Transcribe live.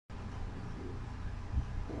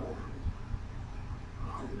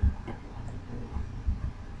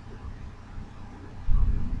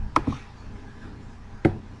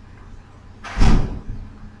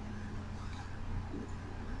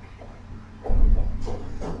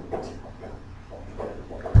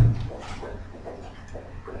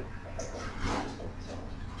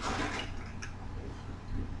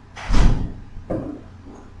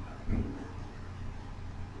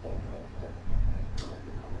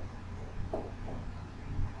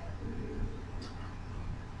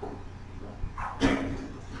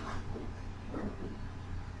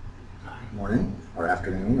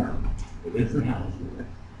afternoon, or It is now.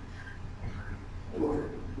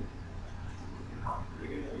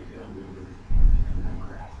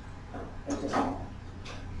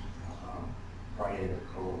 Friday the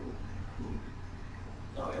code.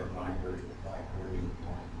 So at 9:30 to 5:30 in the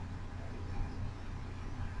morning.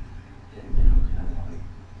 And then kind of like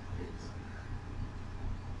it's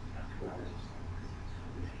not 2 hours.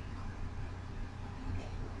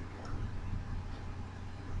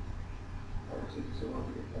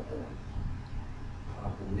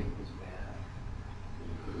 The link was bad.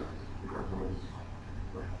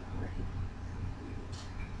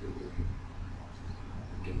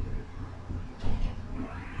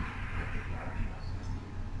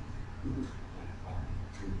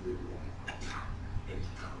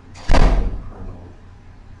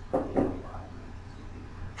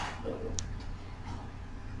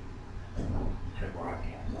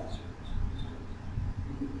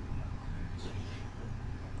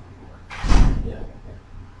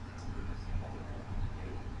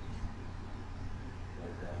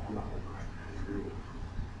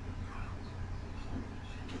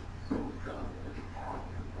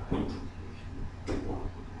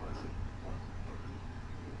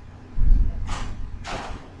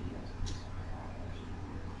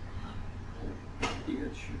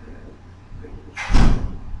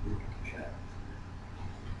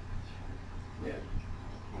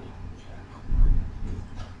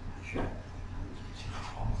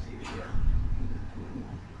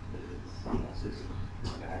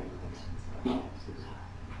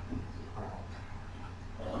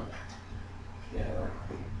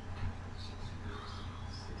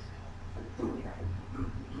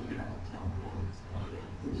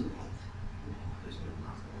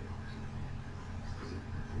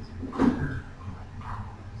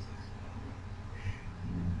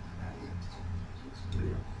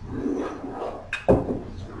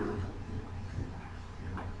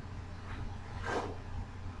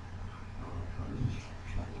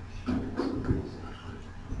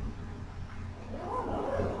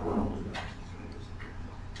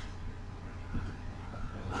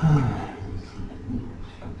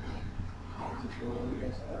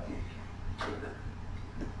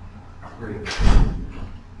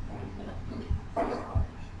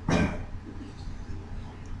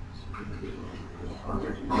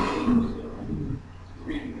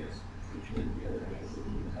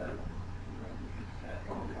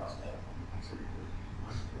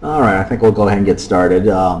 all right, I think we'll go ahead and get started.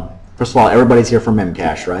 First of all, everybody's here for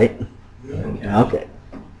Memcache, right? Yeah. Okay.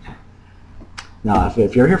 Now,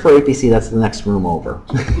 if you're here for APC, that's the next room over.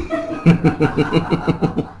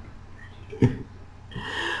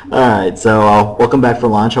 All right, so welcome back for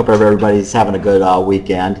lunch. Hope everybody's having a good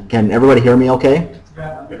weekend. Can everybody hear me okay?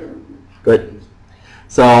 Good.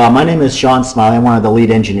 So my name is Sean Smiley. I'm one of the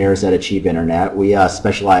lead engineers at Achieve Internet. We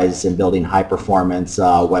specialize in building high-performance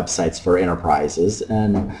websites for enterprises.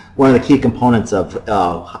 And one of the key components of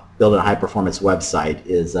building a high-performance website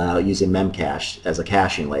is using Memcache as a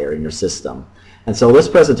caching layer in your system. And so this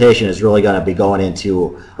presentation is really going to be going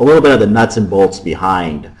into a little bit of the nuts and bolts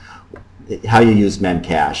behind how you use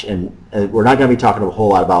Memcache. And we're not going to be talking a whole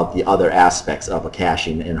lot about the other aspects of a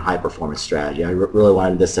caching and high-performance strategy. I really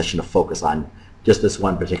wanted this session to focus on just this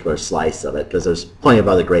one particular slice of it, because there's plenty of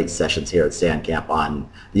other great sessions here at DrupalCamp on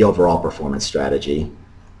the overall performance strategy.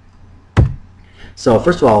 So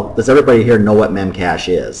first of all, does everybody here know what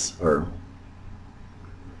Memcache is?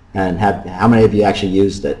 And how many of you actually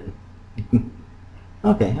used it?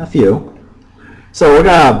 Okay, a few. So we're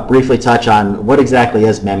going to briefly touch on what exactly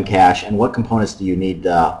is Memcache and what components do you need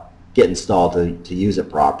to get installed to use it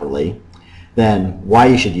properly. Then why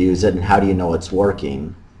you should use it and how do you know it's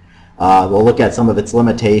working. We'll look at some of its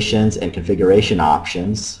limitations and configuration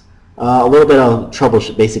options. A little bit of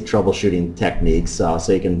basic troubleshooting techniques so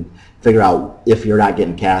you can figure out if you're not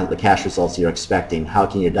getting the cache results you're expecting, how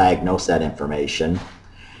can you diagnose that information.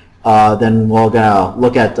 Then we're going to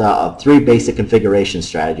look at 3 basic configuration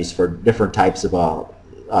strategies for different types of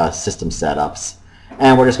system setups.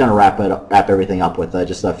 And we're just going to wrap everything up with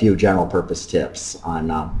just a few general purpose tips on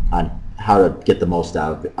how to get the most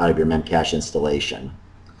out of your Memcache installation.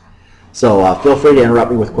 So feel free to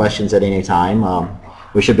interrupt me with questions at any time.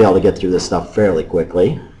 We should be able to get through this stuff fairly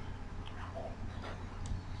quickly.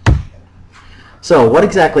 So what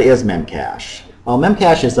exactly is Memcache? Well,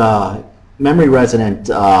 Memcache is a memory resident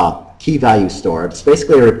key value store. It's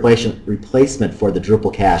basically a replacement for the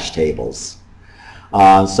Drupal cache tables.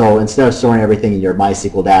 So instead of storing everything in your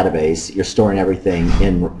MySQL database, you're storing everything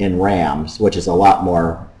in RAM, which is a lot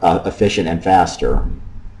more efficient and faster.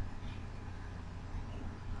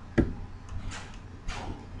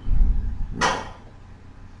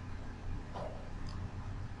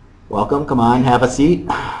 Welcome. Come on, have a seat.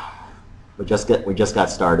 We just got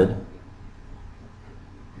started.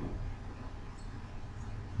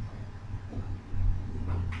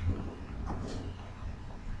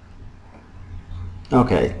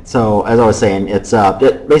 Okay, so as I was saying, it's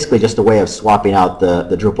basically just a way of swapping out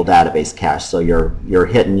the Drupal database cache. So you're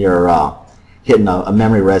hitting hitting a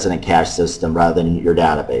memory resident cache system rather than your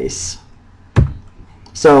database.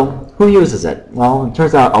 So who uses it? Well, it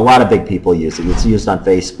turns out a lot of big people use it. It's used on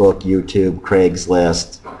Facebook, YouTube,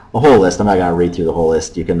 Craigslist, a whole list. I'm not going to read through the whole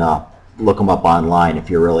list. You can look them up online if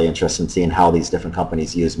you're really interested in seeing how these different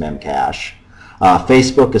companies use Memcache.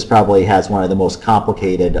 Facebook probably has one of the most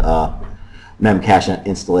complicated Memcache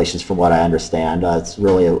installations, from what I understand. It's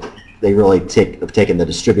really they really have taken the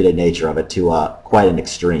distributed nature of it to quite an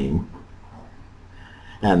extreme.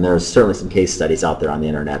 And there's certainly some case studies out there on the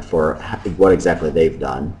internet for what exactly they've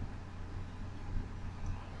done.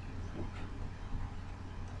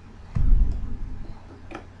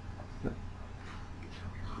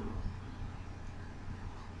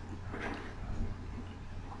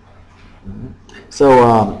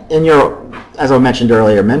 So as I mentioned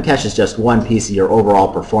earlier, Memcache is just one piece of your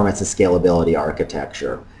overall performance and scalability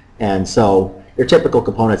architecture. And so your typical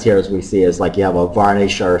components here, as we see, is like you have a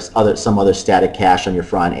varnish or some other static cache on your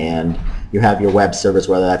front end. You have your web servers,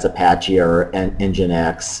 whether that's Apache or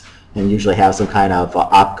Nginx, and usually have some kind of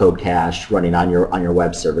opcode cache running on your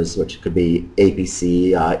web servers, which could be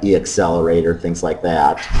APC, eAccelerator, things like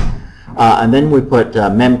that. And then we put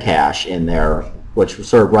Memcache in there, which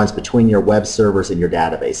sort of runs between your web servers and your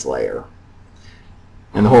database layer.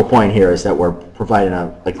 And the whole point here is that we're providing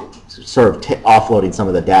sort of offloading some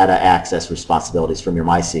of the data access responsibilities from your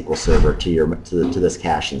MySQL server to this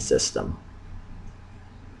caching system.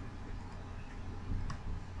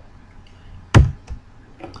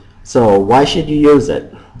 So why should you use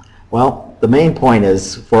it? Well, the main point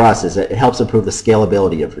is for us is that it helps improve the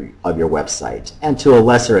scalability of your website, and to a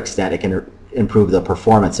lesser extent, it can improve the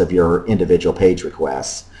performance of your individual page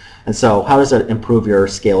requests. And so, how does it improve your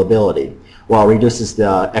scalability? Well, it reduces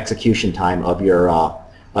the execution time of your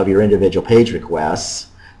individual page requests,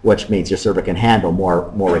 which means your server can handle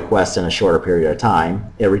more requests in a shorter period of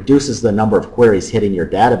time. It reduces the number of queries hitting your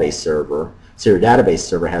database server, so your database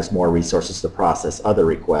server has more resources to process other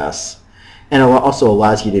requests. And it also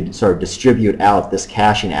allows you to sort of distribute out this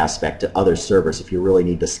caching aspect to other servers if you really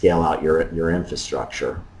need to scale out your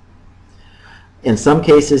infrastructure. In some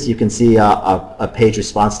cases, you can see a page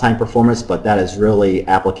response time performance, but that is really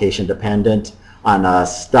application dependent. On a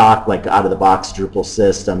stock, like out-of-the-box Drupal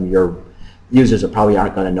system, your users probably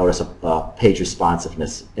aren't going to notice a page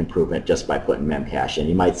responsiveness improvement just by putting Memcache in.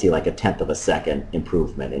 You might see like 1/10 of a second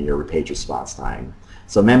improvement in your page response time.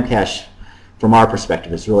 So Memcache, from our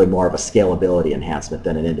perspective, is really more of a scalability enhancement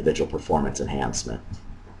than an individual performance enhancement.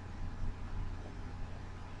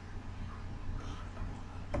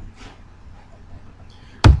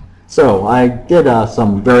 So I did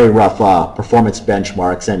some very rough performance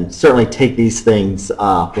benchmarks, and certainly take these things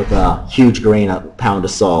with a huge grain of pound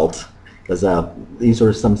of salt, because these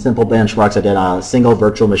are some simple benchmarks I did on a single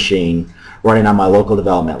virtual machine running on my local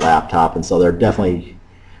development laptop, and so they're definitely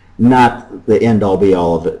not the end-all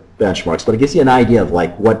be-all of benchmarks, but it gives you an idea of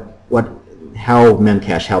like how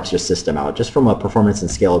Memcache helps your system out, just from a performance and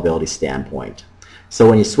scalability standpoint. So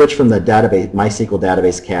when you switch from the MySQL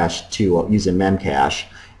database cache to using Memcache,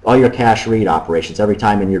 all your cache read operations, every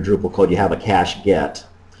time in your Drupal code you have a cache get,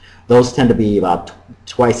 those tend to be about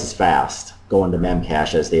twice as fast going to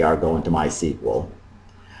Memcache as they are going to MySQL.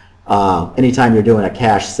 Anytime you're doing a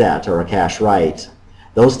cache set or a cache write,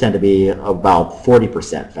 those tend to be about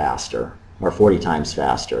 40% faster, or 40 times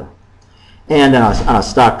faster. And on a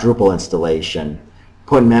stock Drupal installation,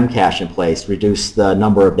 putting Memcache in place reduced the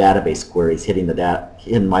number of database queries hitting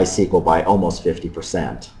MySQL by almost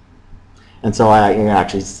 50%. And so you can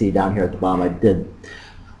actually see down here at the bottom, I did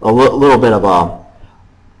a little bit of a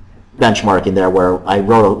benchmarking there where I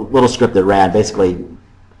wrote a little script that ran, basically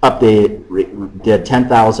did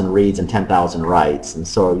 10,000 reads and 10,000 writes. And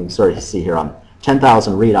so you can sort of see here on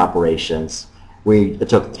 10,000 read operations, it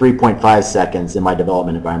took 3.5 seconds in my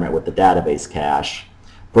development environment with the database cache,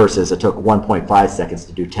 versus it took 1.5 seconds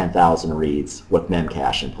to do 10,000 reads with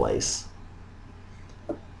Memcache in place.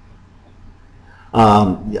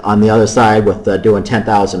 On the other side, with doing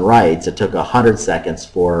 10,000 writes, it took 100 seconds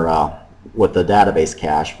with the database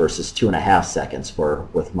cache versus 2.5 seconds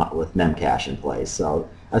with Memcache in place. So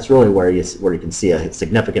that's really where you can see a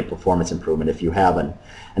significant performance improvement if you have an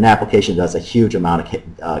application that does a huge amount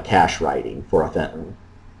of cache writing for authentic.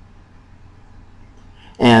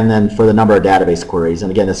 And then for the number of database queries,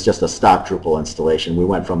 and again, it's just a stock Drupal installation. We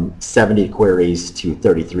went from 70 queries to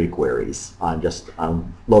 33 queries on just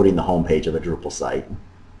loading the home page of a Drupal site.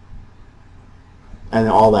 And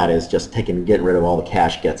all that is just getting rid of all the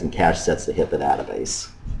cache gets and cache sets to hit the database.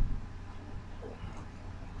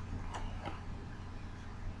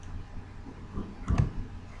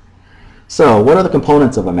 So what are the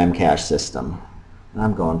components of a Memcache system?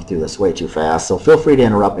 I'm going through this way too fast, so feel free to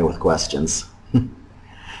interrupt me with questions.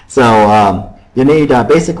 So you need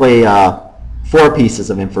basically 4 pieces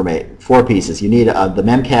of information. 4 pieces. You need the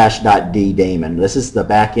memcache.d daemon. This is the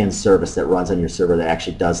back-end service that runs on your server that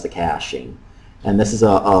actually does the caching. And this is a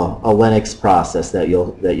Linux process that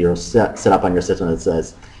you'll set up on your system that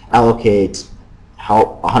says allocate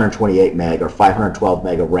 128 meg or 512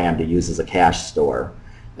 meg of RAM to use as a cache store.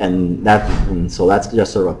 And so that's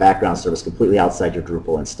just sort of a background service completely outside your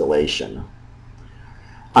Drupal installation.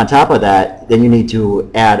 On top of that, then you need to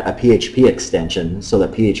add a PHP extension so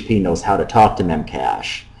that PHP knows how to talk to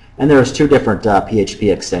Memcache. And there's 2 different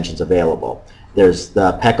PHP extensions available. There's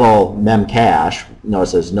the PECL Memcache,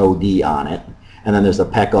 notice there's no D on it, and then there's the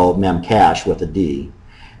PECL Memcache with a D.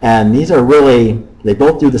 And these are really, they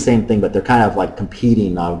both do the same thing, but they're kind of like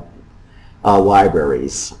competing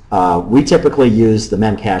libraries. We typically use the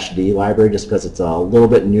Memcache D library just because it's a little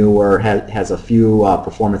bit newer, has a few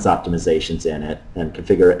performance optimizations in it, and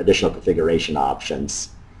additional configuration options.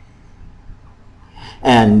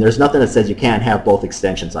 And there's nothing that says you can't have both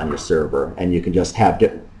extensions on your server, and you can just have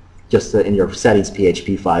in your settings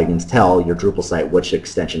PHP file, you can tell your Drupal site which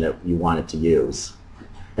extension that you want it to use.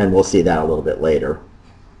 And we'll see that a little bit later.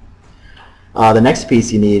 The next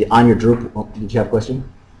piece you need on your Drupal, oh, did you have a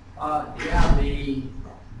question? Yeah, the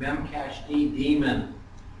Memcache daemon,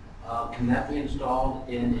 can that be installed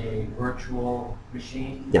in a virtual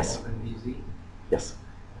machine? Yes. OpenVZ? Yes.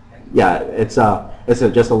 Okay. Yeah, it's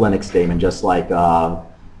just a Linux daemon, just like an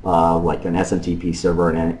SMTP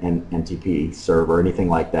server, an NTP server, anything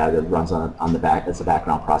like that. It runs on the back. It's a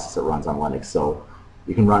background process that runs on Linux, so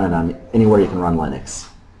you can run it on anywhere you can run Linux.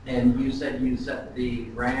 And you said you set the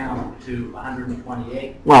RAM to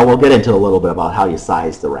 128? Well, we'll get into a little bit about how you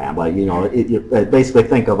size the RAM, but you know, basically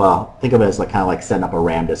think of it as like kind of like setting up a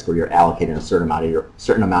RAM disk where you're allocating a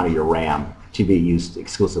certain amount of your RAM to be used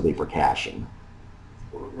exclusively for caching.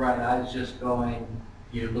 Right. I was just going.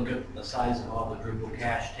 You look at the size of all the Drupal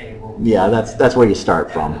cache tables. Yeah, that's where you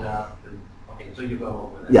start from. Okay, so you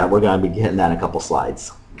go over that. Yeah, we're going to be hitting that in a couple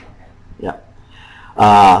slides. Okay. Yeah.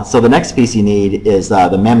 So the next piece you need is the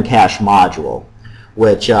Memcache module,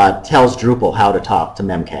 which tells Drupal how to talk to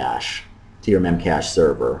Memcache, to your Memcache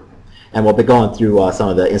server. And we'll be going through some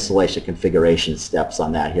of the installation configuration steps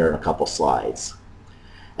on that here in a couple slides.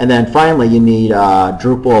 And then finally, you need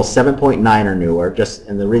Drupal 7.9 or newer.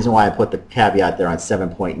 And the reason why I put the caveat there on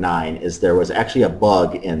 7.9 is there was actually a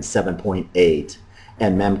bug in 7.8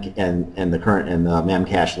 and the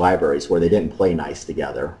Memcache libraries where they didn't play nice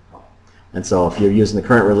together. And so if you're using the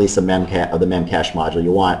current release of the Memcache module,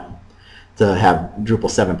 you want to have Drupal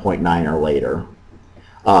 7.9 or later.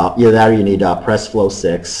 Either that or you need PressFlow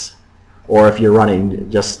 6, or if you're running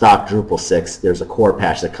just stock Drupal 6, there's a core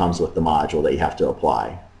patch that comes with the module that you have to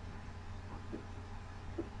apply.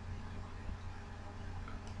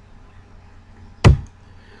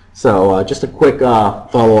 So just a quick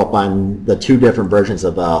follow-up on the 2 different versions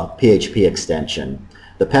of PHP extension.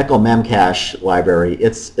 The PECL Memcache library,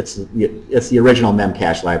 it's the original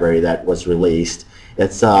Memcache library that was released.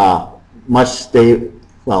 It's well,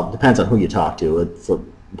 it depends on who you talk to. It's a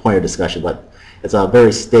point of discussion, but it's a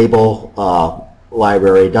very stable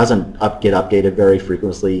library. It doesn't get updated very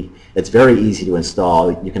frequently. It's very easy to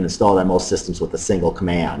install. You can install it on most systems with a single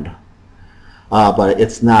command. But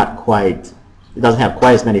it's not quite. It doesn't have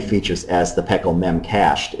quite as many features as the PECL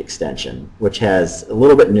Memcache extension, which has a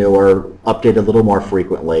little bit newer, updated a little more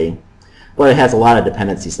frequently, but it has a lot of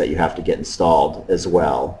dependencies that you have to get installed as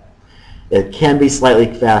well. It can be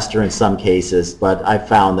slightly faster in some cases, but I've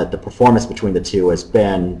found that the performance between the 2 has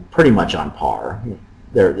been pretty much on par.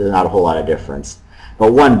 There's not a whole lot of difference.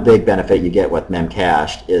 But one big benefit you get with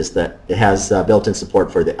Memcache is that it has built-in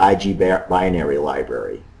support for the IG binary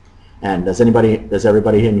library. And does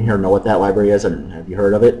everybody in here know what that library is, and have you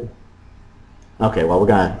heard of it? Okay, well, we're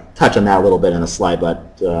going to touch on that a little bit in a slide,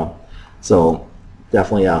 but so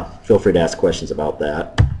definitely feel free to ask questions about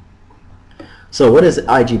that. So what is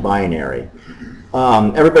IG binary?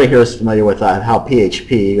 Everybody here is familiar with how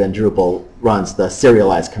PHP and Drupal runs the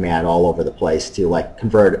serialize command all over the place to like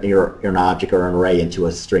convert an object or an array into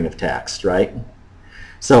a string of text, right?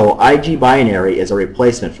 So IG binary is a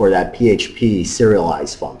replacement for that PHP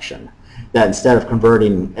serialize function. that instead of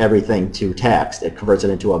converting everything to text, it converts it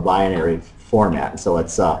into a binary format. And so it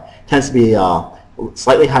tends to be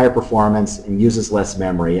slightly higher performance and uses less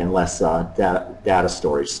memory and less data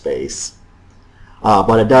storage space.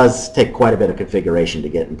 But it does take quite a bit of configuration to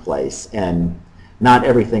get in place, and not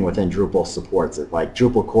everything within Drupal supports it. Like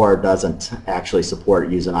Drupal core doesn't actually support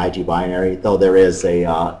using IG binary, though there is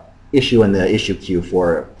a issue in the issue queue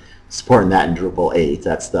for supporting that in Drupal 8.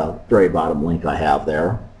 That's the very bottom link I have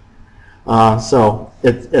there. So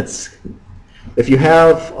if you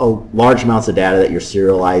have large amounts of data that you're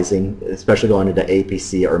serializing, especially going into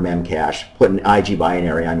APC or Memcache, putting IG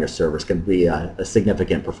binary on your servers can be a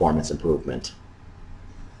significant performance improvement.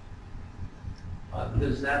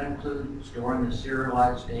 Does that include storing the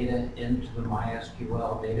serialized data into the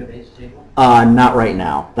MySQL database table? Not right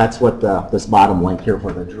now. That's what this bottom link here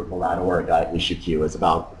for the Drupal.org issue queue is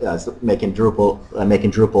about, making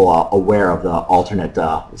Drupal aware of the alternate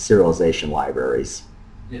serialization libraries.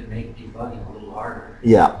 It'd make debugging a little harder.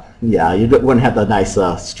 Yeah, you wouldn't have the nice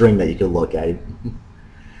string that you could look at.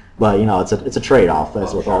 But you know, it's a trade-off,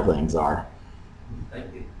 as with all things are.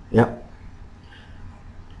 Thank you. Yep.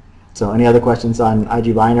 So any other questions on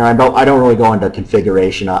IG binary? I don't really go into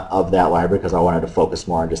configuration of that library because I wanted to focus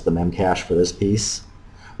more on just the Memcache for this piece.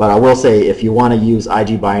 But I will say if you want to use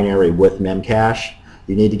IG binary with Memcache,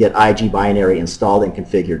 you need to get IG binary installed and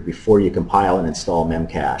configured before you compile and install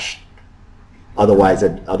Memcache. Otherwise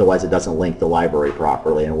it doesn't link the library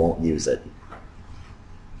properly and won't use it.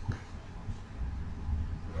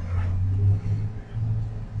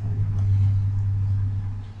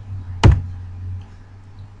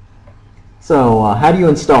 So how do you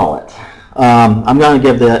install it? I'm going to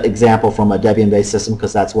give the example from a Debian-based system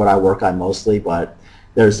because that's what I work on mostly, but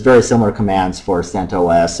there's very similar commands for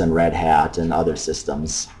CentOS and Red Hat and other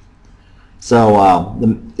systems. So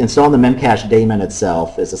installing the Memcache daemon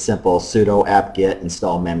itself is a simple sudo apt-get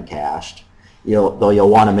install memcached. Though you'll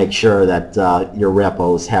want to make sure that your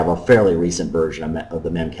repos have a fairly recent version of the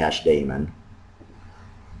Memcache daemon.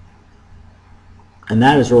 And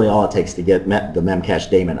that is really all it takes to get the Memcache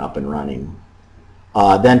daemon up and running.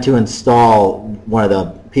 Then to install one of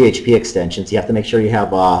the PHP extensions, you have to make sure you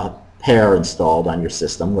have a pair installed on your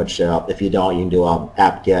system, which if you don't, you can do a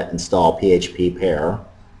apt-get install PHP pair.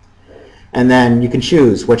 And then you can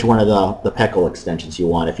choose which one of the PECL extensions you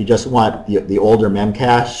want. If you just want the older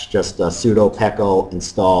Memcache, just sudo PECL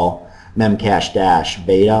install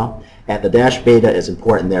memcache-beta. And the -beta is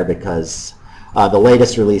important there because the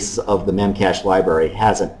latest release of the Memcache library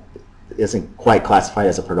isn't quite classified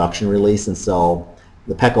as a production release, and so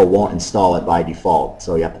the PECL won't install it by default.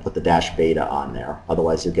 So you have to put the -beta on there.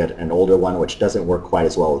 Otherwise, you get an older one, which doesn't work quite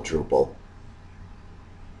as well with Drupal.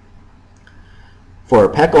 For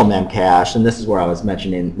PECL Memcache, and this is where I was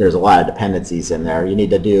mentioning there's a lot of dependencies in there, you need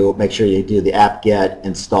to make sure you do the apt-get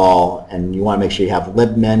install, and you want to make sure you have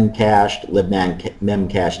libmemcached,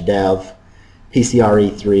 libmemcache dev,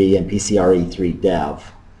 PCRE3 and PCRE3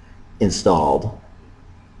 dev installed.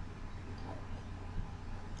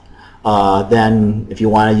 Then if you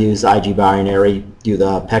want to use IG binary, do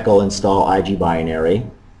the PECL install IG binary.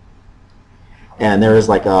 And there is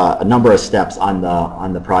like a number of steps on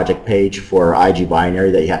the project page for IG binary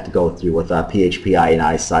that you have to go through with PHP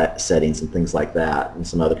INI settings and things like that, and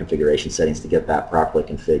some other configuration settings to get that properly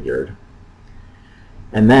configured.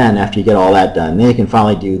 And then after you get all that done, then you can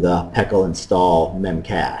finally do the PECL install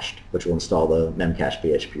memcached, which will install the Memcache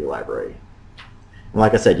PHP library. And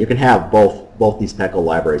like I said, you can have both these PECL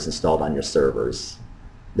libraries installed on your servers.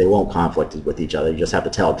 They won't conflict with each other. You just have to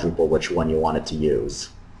tell Drupal which one you want it to use.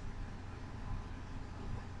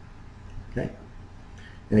 Okay.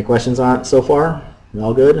 Any questions on it so far?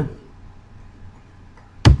 All good?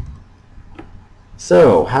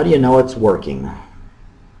 So, how do you know it's working?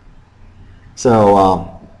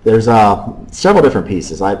 So, there's several different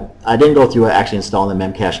pieces. I didn't go through actually installing the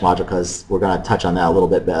Memcache module because we're going to touch on that a little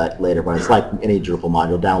bit later, but it's like any Drupal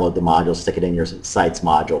module. Download the module, stick it in your sites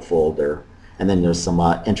module folder, and then there's some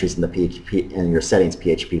entries in the PHP in your settings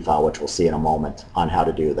PHP file, which we'll see in a moment on how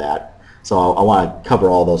to do that. So I want to cover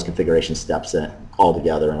all those configuration steps all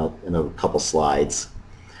together in a couple slides.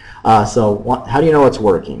 So how do you know it's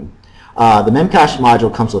working? The Memcache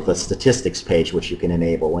module comes with a statistics page which you can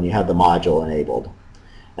enable when you have the module enabled.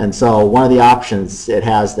 And so one of the options it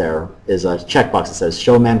has there is a checkbox that says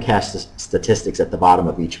show Memcache statistics at the bottom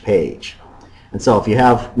of each page. And so if you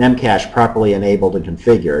have Memcache properly enabled and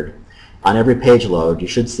configured, on every page load you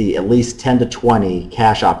should see at least 10 to 20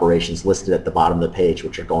 cache operations listed at the bottom of the page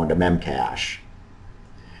which are going to Memcache.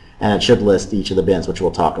 And it should list each of the bins, which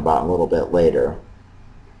we'll talk about a little bit later.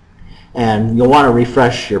 And you'll want to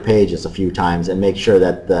refresh your pages a few times and make sure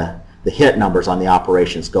that the hit numbers on the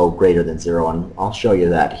operations go greater than 0, and I'll show you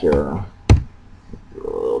that here. A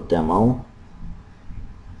little demo.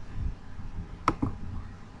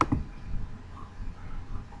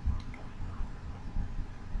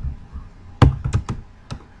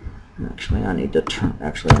 Actually, I need to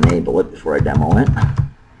enable it before I demo it.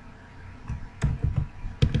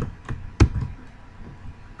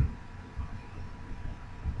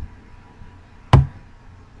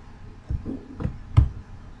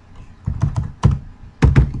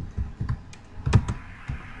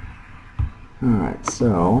 Alright,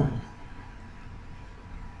 so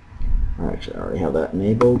actually I already have that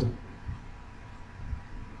enabled.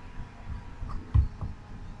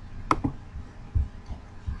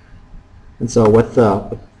 And so with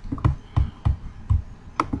of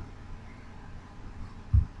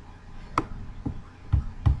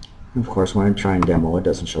course, when I try and demo, it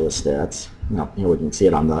doesn't show the stats. No, here we can see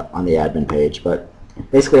it on the admin page, but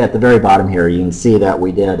basically at the very bottom here, you can see that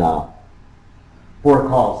we did 4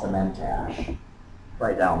 calls to Memcache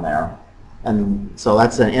right down there, and so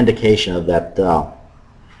that's an indication of that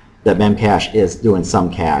that Memcache is doing some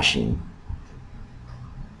caching.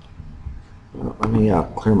 Let me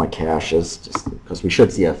clear my caches, just because we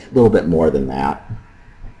should see a little bit more than that.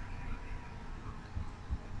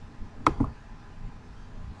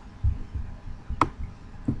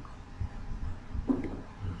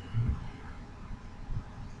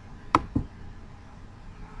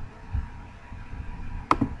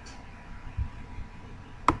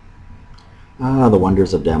 Ah, the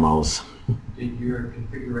wonders of demos. Did your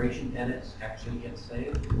configuration edits actually get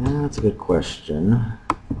saved? That's a good question.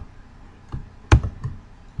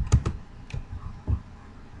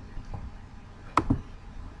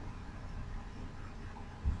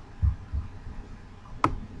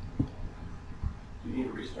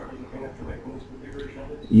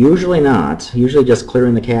 Usually not. Usually just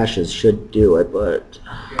clearing the caches should do it, but Do you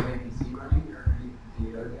have APC running or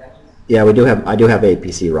any other caches? yeah, I do have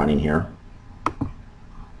APC running here.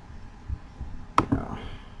 Yeah.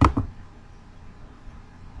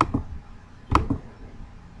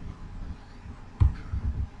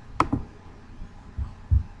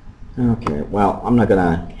 Okay, well, I'm not going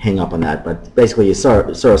to hang up on that, but basically you sort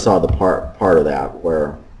of saw the part of that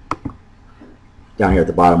where down here at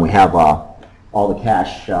the bottom we have all the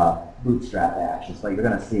cache bootstrap actions. So you're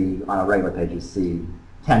going to see on a regular page, you see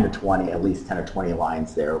 10 to 20, at least 10 or 20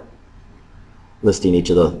 lines there listing each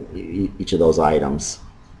of those items.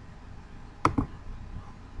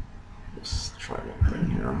 Let's try one thing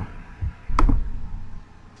here.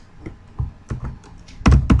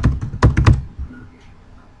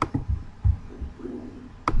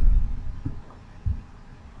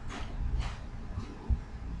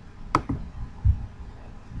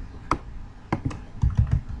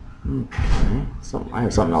 Okay, so I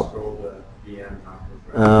have something else.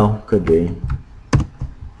 Oh, could be.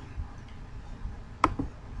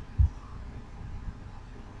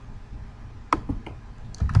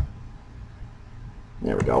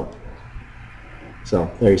 There we go. So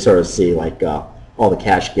there you sort of see like all the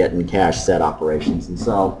cache get and cache set operations. And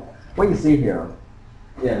so what you see here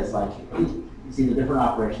is like you see the different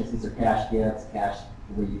operations. These are cache gets, cache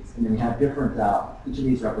deletes, and then you have different. Each of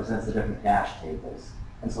these represents the different cache tables.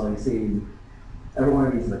 And so you see every one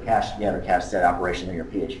of these is a cache get or cache set operation in your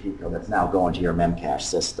PHP code that's now going to your Memcache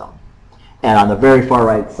system. And on the very far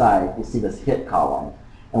right side, you see this hit column.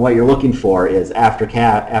 And what you're looking for is after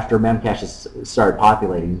Memcache has started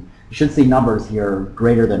populating, you should see numbers here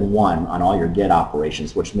greater than 1 on all your get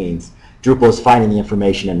operations, which means Drupal is finding the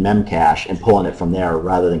information in Memcache and pulling it from there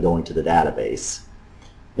rather than going to the database.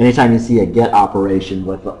 Anytime you see a get operation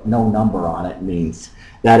with no number on it, means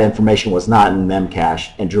that information was not in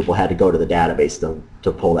Memcache and Drupal had to go to the database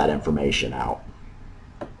to pull that information out.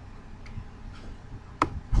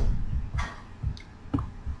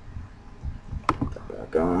 Put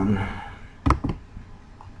that back on.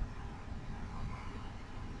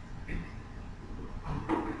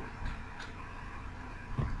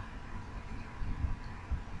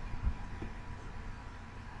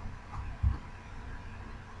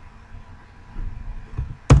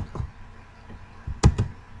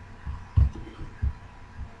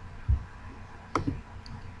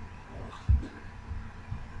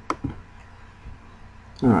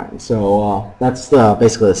 All right, so that's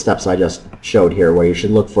basically the steps I just showed here, where you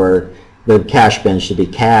should look for the cache bins should be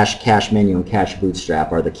cache, cache menu, and cache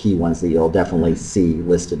bootstrap are the key ones that you'll definitely see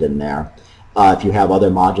listed in there. If you have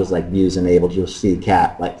other modules like views enabled, you'll see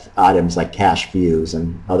items like cache views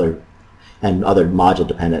and other module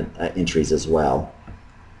dependent entries as well.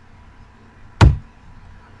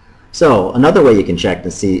 So So another way you can check to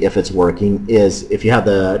see if it's working is if you have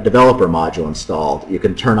the developer module installed, you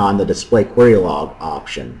can turn on the display query log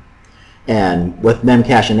option. And with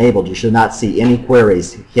Memcache enabled, you should not see any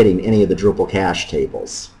queries hitting any of the Drupal cache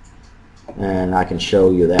tables. And I can show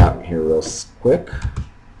you that here real quick.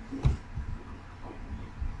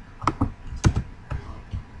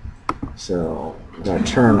 So I'm going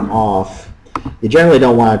to turn off. You generally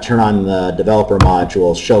don't want to turn on the developer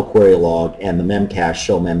module, show query log, and the Memcache,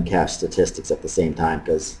 show Memcache statistics at the same time,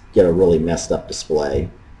 because you get a really messed up display.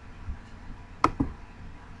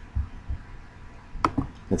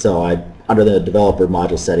 And so under the developer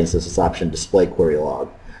module settings, there's this option, display query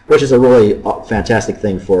log, which is a really fantastic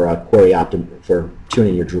thing for for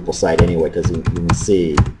tuning your Drupal site anyway, because you can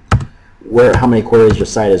see how many queries your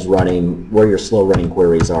site is running, where your slow running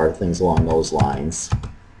queries are, things along those lines.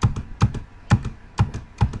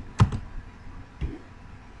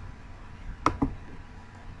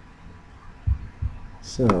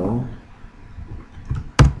 So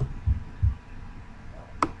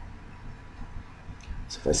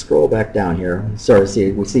if I scroll back down here,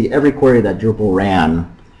 we see every query that Drupal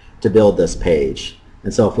ran to build this page.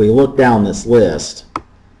 And so if we look down this list,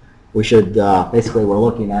 we should, basically we're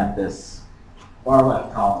looking at this far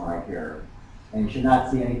left column right here. And you should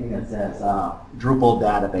not see anything that says Drupal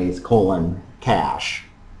database : cache,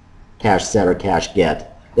 cache set or cache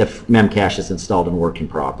get, if Memcache is installed and working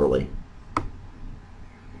properly.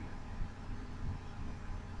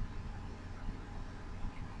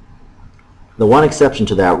 The one exception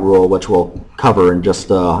to that rule, which we'll cover in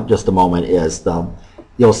just a moment, is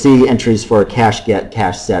you'll see entries for cache get,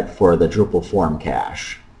 cache set for the Drupal form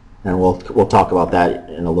cache, and we'll talk about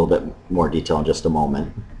that in a little bit more detail in just a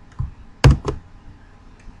moment.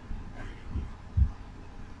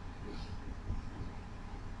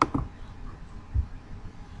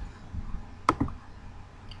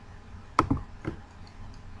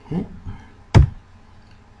 Okay.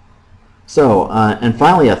 So, and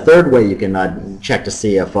finally, a third way you can check to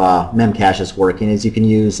see if Memcache is working is you can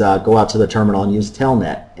go out to the terminal and use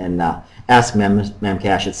Telnet and ask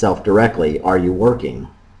Memcache itself directly, are you working?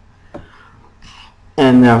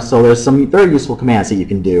 And so there's some very useful commands that you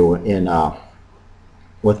can do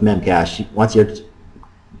with Memcache. Once you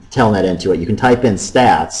Telnet into it, you can type in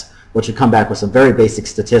stats, which will come back with some very basic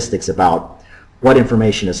statistics about what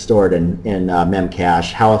information is stored in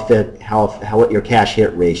Memcache, what your cache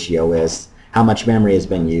hit ratio is, how much memory has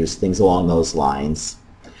been used, things along those lines.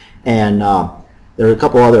 And there are a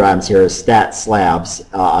couple other items here, stat slabs.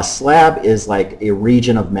 A slab is like a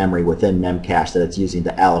region of memory within Memcache that it's using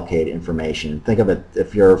to allocate information. Think of it,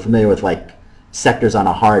 if you're familiar with like sectors on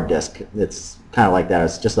a hard disk, it's kind of like that.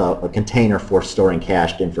 It's just a container for storing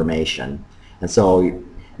cached information. And so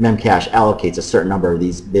Memcache allocates a certain number of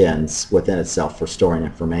these bins within itself for storing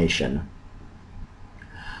information.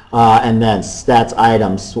 And then stats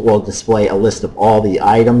items will display a list of all the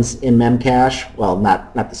items in Memcache. Well,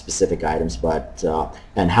 not the specific items, but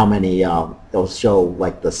and how many. They'll show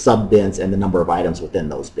like the sub bins and the number of items within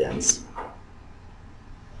those bins.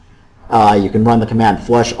 You can run the command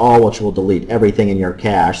flush all, which will delete everything in your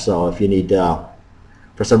cache. So if you need to,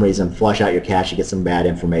 for some reason, flush out your cache, you get some bad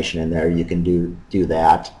information in there, you can do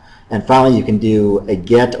that. And finally, you can do a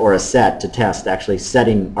get or a set to test, actually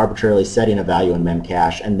arbitrarily setting a value in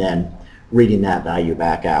Memcache and then reading that value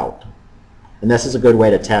back out. And this is a good way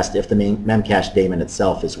to test if the Memcache daemon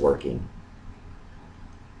itself is working.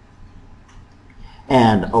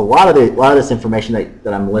 And a lot of this information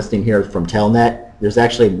that I'm listing here from Telnet, there's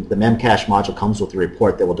actually, the Memcache module comes with a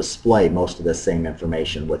report that will display most of the same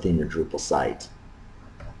information within your Drupal site.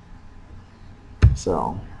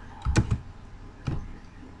 So,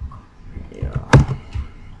 yeah.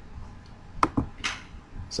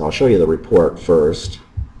 So I'll show you the report first.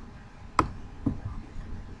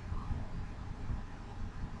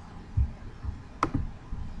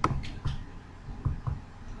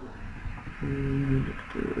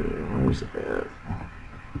 Where's it? There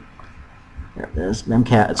it is.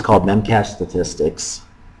 It's called Memcache Statistics.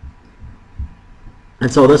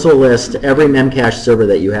 And so this will list every Memcache server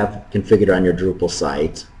that you have configured on your Drupal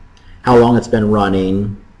site, how long it's been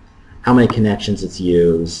running, how many connections it's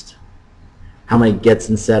used, how many gets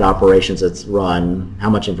and set operations it's run, how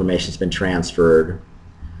much information has been transferred,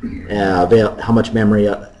 how much memory,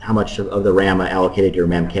 how much of the RAM allocated to your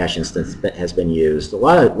Memcache instance has been used. A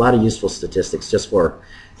lot of useful statistics just for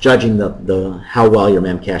judging how well your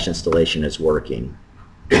Memcache installation is working.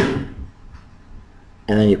 And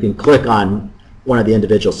then you can click on one of the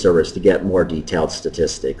individual servers to get more detailed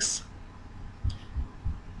statistics.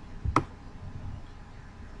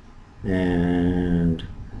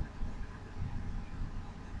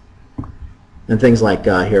 And things like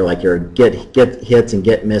here, like your get hits and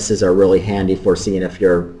get misses are really handy for seeing if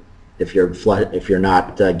you're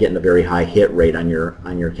not getting a very high hit rate on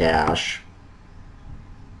your cache.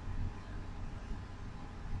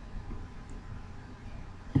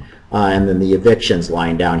 And then the evictions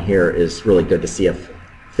line down here is really good to see if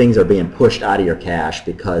things are being pushed out of your cache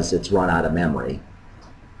because it's run out of memory.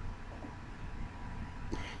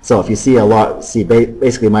 So if you see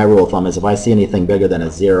basically my rule of thumb is if I see anything bigger than a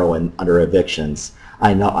 0 and under evictions,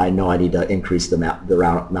 I know I need to increase the amount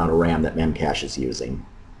of RAM that Memcache is using.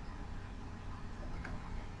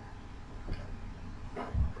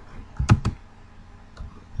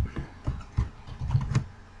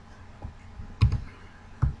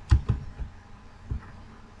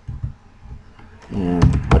 And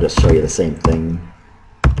I'll just show you the same thing.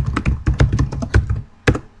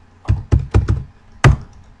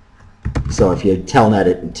 So if you telnet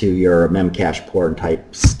it into your Memcache port and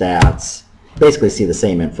type stats, basically see the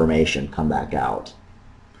same information come back out.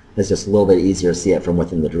 It's just a little bit easier to see it from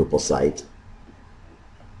within the Drupal site.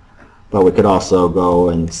 But we could also go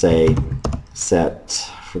and say set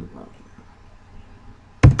for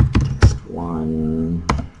text 1.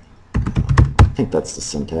 I think that's the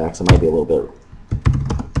syntax. It might be a little bit.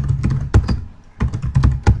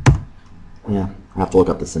 Yeah, I have to look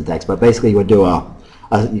up the syntax. But basically, you would do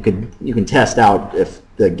you can test out if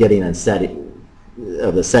the getting and setting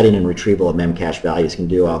of the setting and retrieval of Memcache values. You can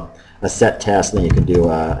do a set test, and then you can do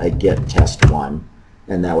a get test 1,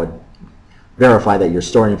 and that would verify that you're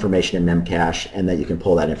storing information in Memcache and that you can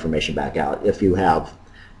pull that information back out if you have,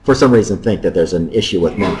 for some reason, think that there's an issue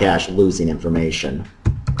with Memcache losing information.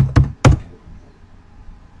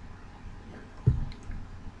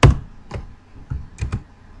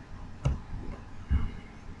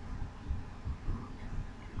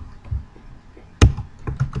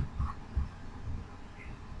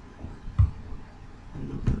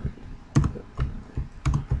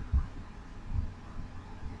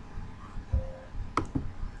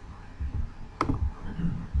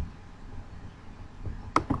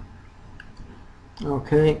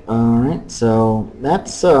 Okay, all right, so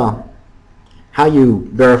that's how you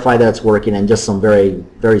verify that it's working, and just some very,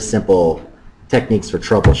 very simple techniques for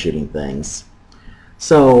troubleshooting things.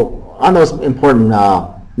 So on those important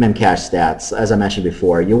Memcache stats, as I mentioned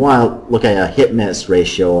before, you want to look at a hit-miss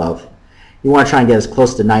ratio of, you want to try and get as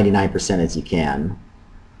close to 99% as you can.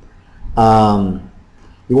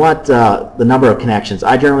 You want the number of connections.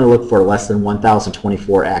 I generally look for less than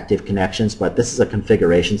 1,024 active connections, but this is a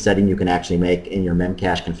configuration setting you can actually make in your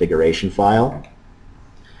Memcache configuration file.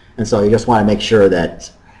 And so you just want to make sure that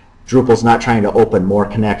Drupal's not trying to open more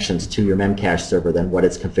connections to your Memcache server than what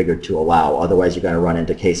it's configured to allow. Otherwise, you're going to run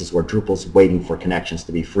into cases where Drupal's waiting for connections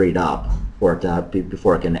to be freed up for it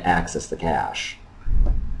before it can access the cache.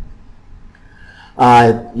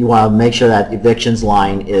 You want to make sure that evictions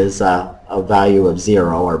line is a value of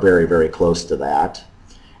 0 or very, very close to that.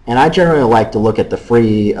 And I generally like to look at the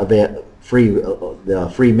free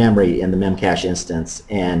memory in the Memcache instance,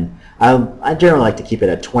 and I generally like to keep it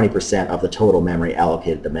at 20% of the total memory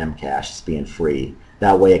allocated to Memcache as being free.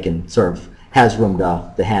 That way it can sort of has room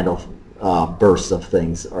to handle bursts of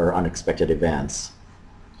things or unexpected events.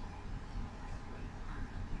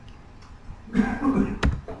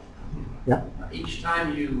 Yeah. Each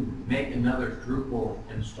time you make another Drupal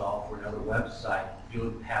install for another website, you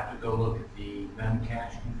would have to go look at the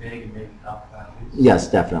Memcache config and make up values? Yes,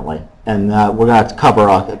 definitely. And we're going to cover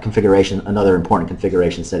a configuration, another important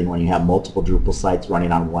configuration setting when you have multiple Drupal sites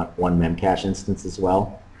running on one Memcache instance as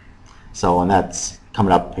well. So, and that's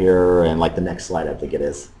coming up here, and like the next slide, I think it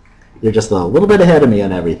is. You're just a little bit ahead of me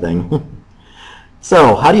on everything.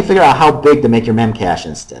 So, how do you figure out how big to make your Memcache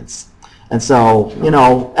instance? And so, you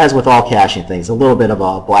know, as with all caching things, a little bit of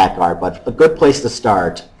a black art, but a good place to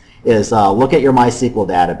start is look at your MySQL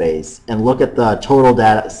database and look at the total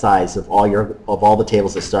data size of all the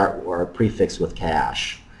tables that start or are prefixed with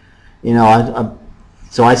cache. You know,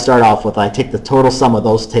 so I start off with, I take the total sum of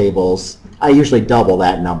those tables. I usually double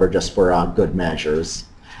that number just for good measures,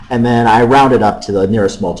 and then I round it up to the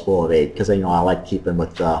nearest multiple of 8 because you know I like keeping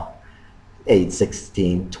with 8,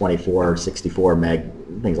 16, 24, 64 meg,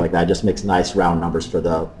 things like that. It just makes nice round numbers for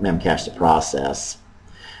the Memcache to process.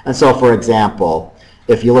 And so, for example,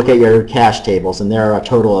 if you look at your cache tables and there are a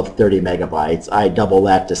total of 30 megabytes, I double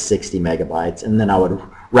that to 60 megabytes, and then I would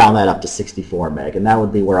round that up to 64 meg, and that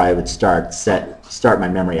would be where I would start my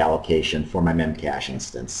memory allocation for my Memcache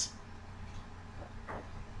instance.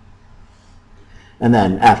 And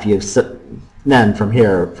then after you then from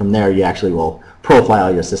there you actually will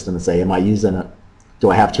profile your system and say, am I using it? Do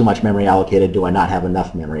I have too much memory allocated? Do I not have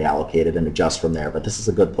enough memory allocated? And adjust from there. But this is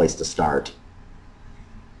a good place to start.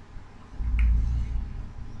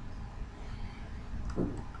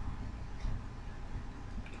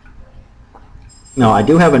 Now, I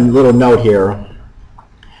do have a little note here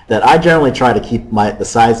that I generally try to keep the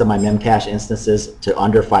size of my Memcache instances to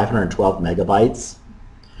under 512 megabytes.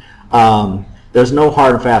 There's no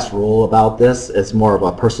hard and fast rule about this. It's more of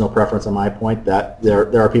a personal preference on my point that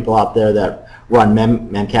there are people out there that run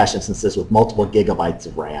Memcache instances with multiple gigabytes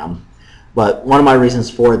of RAM. But one of my reasons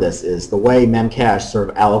for this is the way Memcache sort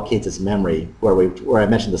of allocates its memory, where I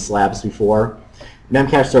mentioned the slabs before.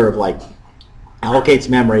 Memcache sort of like allocates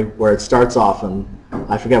memory where it starts off, and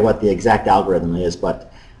I forget what the exact algorithm is,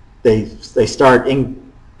 but they start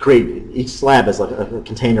create each slab as like a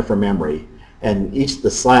container for memory, and the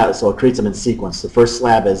slab, so it creates them in sequence. The first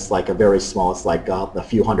slab is like a very small, it's like a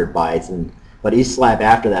few hundred bytes, but each slab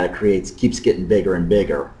after that keeps getting bigger and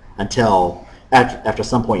bigger until after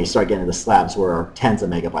some point you start getting into slabs where are tens of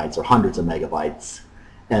megabytes or hundreds of megabytes,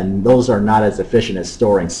 and those are not as efficient as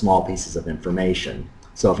storing small pieces of information.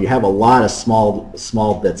 So if you have a lot of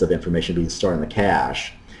small bits of information being stored in the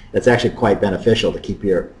cache, it's actually quite beneficial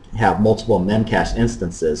to have multiple Memcache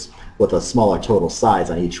instances with a smaller total size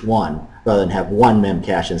on each one, rather than have one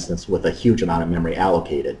Memcache instance with a huge amount of memory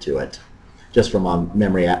allocated to it, just from a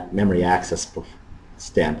memory access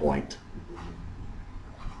standpoint.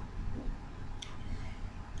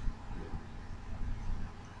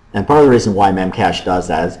 And part of the reason why Memcache does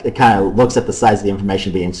that is it kind of looks at the size of the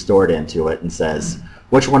information being stored into it and says,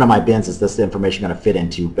 which one of my bins is this information going to fit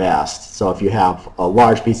into best? So if you have a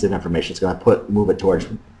large piece of information, it's going to move it towards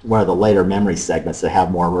one of the later memory segments that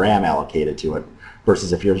have more RAM allocated to it,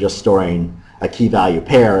 versus if you're just storing a key value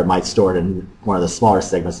pair, it might store it in one of the smaller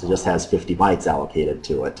segments that just has 50 bytes allocated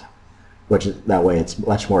to it, that way it's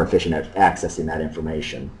much more efficient at accessing that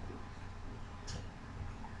information.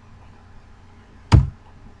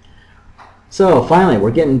 So finally,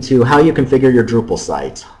 we're getting to how you configure your Drupal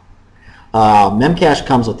site. Memcache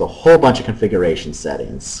comes with a whole bunch of configuration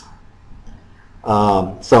settings.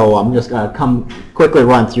 So I'm just going to quickly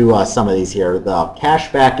run through some of these here. The cache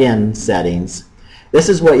backend settings. This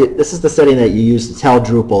is the setting that you use to tell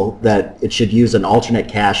Drupal that it should use an alternate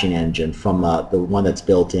caching engine from the one that's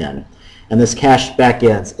built in. And this cache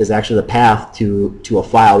backend is actually the path to a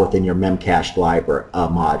file within your Memcache library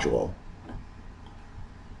module.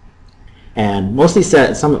 And most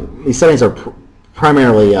of some of these settings are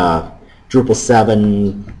primarily Drupal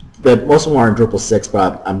 7. Most of them are in Drupal 6,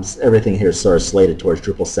 but everything here is sort of slated towards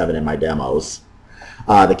Drupal 7 in my demos.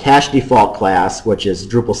 The cache default class, which is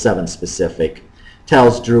Drupal 7 specific,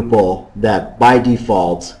 tells Drupal that by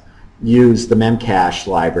default use the Memcache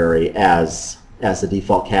library as the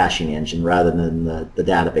default caching engine rather than the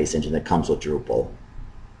database engine that comes with Drupal.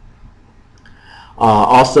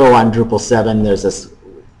 Also on Drupal 7, there's this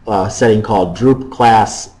setting called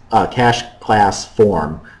cache class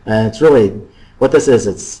form, and it's really what this is.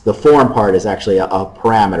 It's the form part is actually a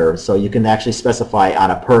parameter, so you can actually specify on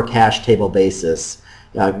a per cache table basis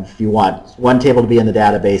if you want one table to be in the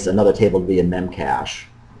database, another table to be in Memcache.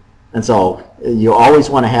 And so you always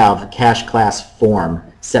want to have cache class form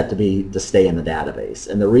set to stay in the database.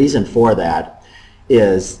 And the reason for that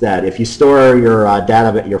is that if you store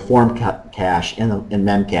your form cache in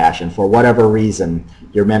Memcache, and for whatever reason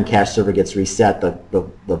your Memcache server gets reset,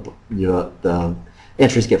 the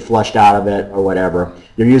entries get flushed out of it or whatever,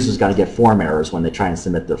 your user's going to get form errors when they try and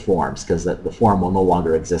submit their forms, because the form will no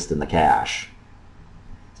longer exist in the cache.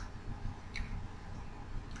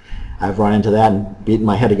 I've run into that and beaten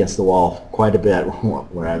my head against the wall quite a bit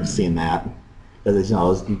where I've seen that.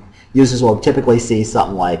 Because users will typically see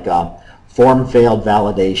something like form failed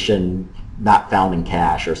validation not found in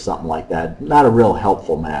cache or something like that. Not a real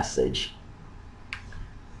helpful message.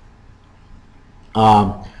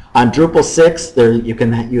 On Drupal 6,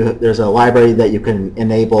 there's a library that you can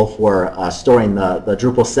enable for storing the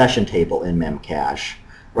Drupal session table in Memcache.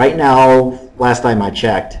 Right now, last time I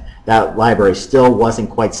checked, that library still wasn't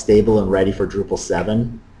quite stable and ready for Drupal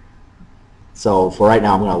 7. So for right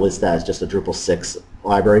now, I'm going to list that as just a Drupal 6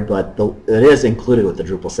 library, but it is included with the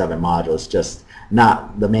Drupal 7 module. It's just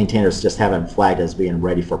not, the maintainers just haven't flagged as being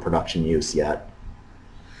ready for production use yet.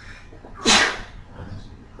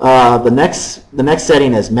 The next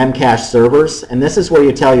setting is Memcache servers, and this is where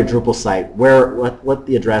you tell your Drupal site what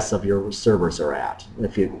the address of your servers are at.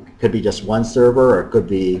 It could be just one server, or it could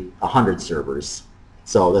be 100 servers.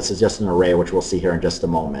 So this is just an array, which we'll see here in just a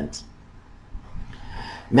moment.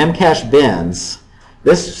 Memcache bins.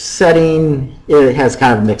 This setting, it has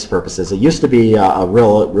kind of mixed purposes. It used to be a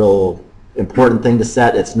real important thing to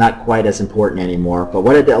set. It's not quite as important anymore. But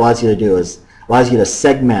what it allows you to do is allows you to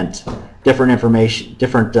segment different information,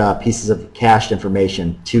 different pieces of cached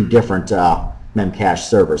information to different Memcache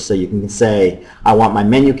servers. So you can say, I want my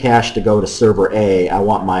menu cache to go to server A, I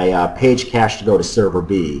want my page cache to go to server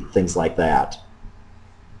B, things like that.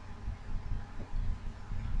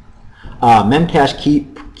 Memcache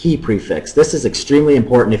key prefix. This is extremely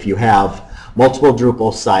important if you have multiple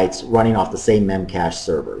Drupal sites running off the same Memcache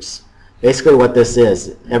servers. Basically what this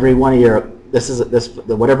is, every one of your,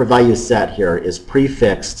 whatever value is set here is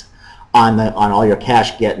prefixed on all your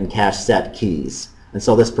cache get and cache set keys. And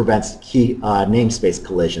so this prevents key namespace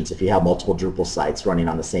collisions if you have multiple Drupal sites running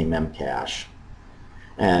on the same Memcache.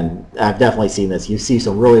 And I've definitely seen this. You see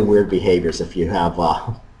some really weird behaviors if you have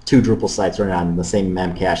two Drupal sites running on the same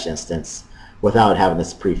Memcache instance without having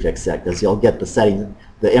this prefix set, because you'll get the setting,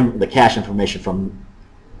 the cache information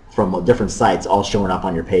from different sites all showing up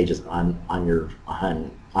on your pages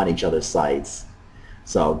on each other's sites.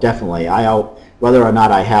 So definitely, whether or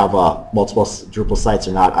not I have multiple Drupal sites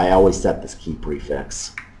or not, I always set this key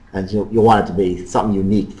prefix, and you'll want it to be something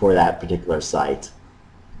unique for that particular site.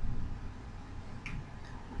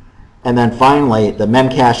 And then finally, the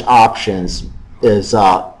Memcache options is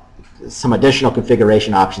some additional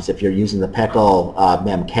configuration options if you're using the Peckle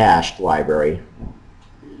Memcache library.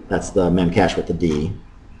 That's the Memcache with the D.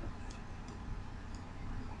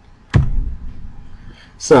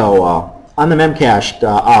 So on the Memcache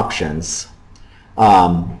options,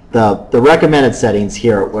 the recommended settings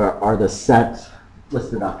here are the sets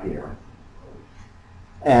listed up here.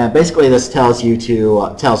 And basically this tells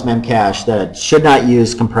tells Memcache that it should not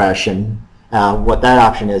use compression. What that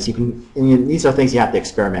option is, these are things you have to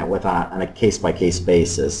experiment with on a case-by-case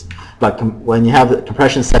basis. But when you have the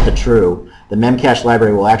compression set to true, the Memcache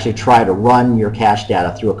library will actually try to run your cache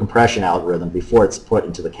data through a compression algorithm before it's put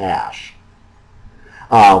into the cache.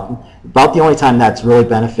 About the only time that's really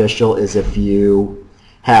beneficial is if you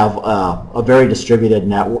have a very distributed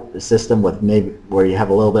network system with where you have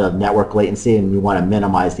a little bit of network latency and you want to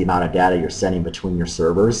minimize the amount of data you're sending between your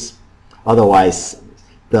servers. Otherwise,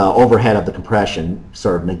 the overhead of the compression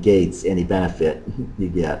sort of negates any benefit you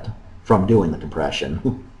get from doing the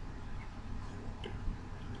compression.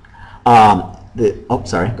 Oh,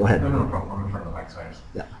 sorry, go ahead. No problem. I'm in front of the mic, so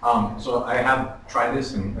Yeah. So I have tried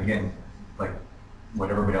this, and again, like what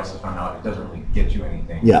everybody else has found out, it doesn't really get you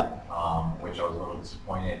anything. Yeah. Which I was a little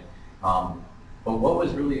disappointed. But what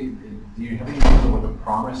was really, do you have any idea what the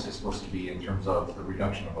promise is supposed to be in terms of the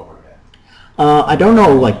reduction of overhead? I don't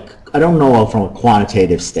know from a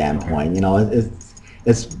quantitative standpoint. You know, it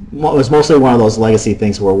was mostly one of those legacy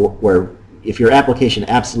things where if your application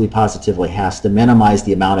absolutely positively has to minimize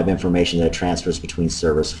the amount of information that it transfers between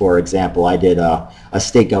servers. For example, I did a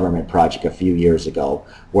state government project a few years ago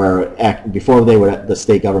where before the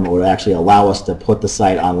state government would actually allow us to put the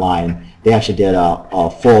site online, they actually did a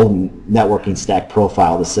full networking stack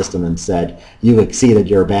profile of the system and said, you've exceeded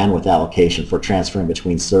your bandwidth allocation for transferring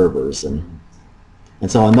between servers. And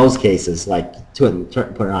so in those cases, like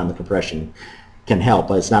putting on the compression can help,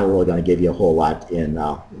 but it's not really going to give you a whole lot in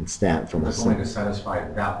stat from it's only to satisfy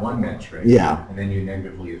that one metric. Yeah. And then you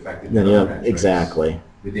negatively affected the other metrics. Exactly.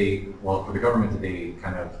 Well, for the government, did they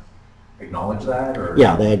kind of acknowledge that? Or?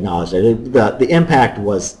 Yeah, they acknowledged it. The impact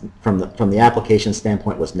was from the application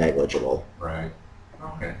standpoint was negligible. Right.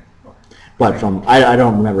 Okay. But I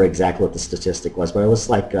don't remember exactly what the statistic was, but it was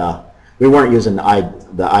like we weren't using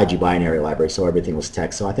the IG binary library, so everything was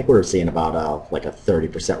text. So I think we were seeing about like a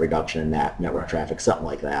 30% reduction in that network traffic, something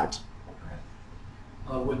like that.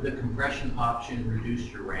 Would the compression option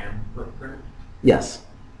reduce your RAM footprint? Yes.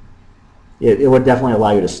 It would definitely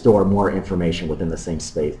allow you to store more information within the same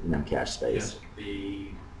space, Memcache space. Just the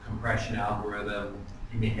compression algorithm,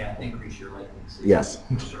 you may have to increase your latency Yes.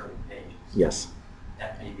 for certain pages. Yes.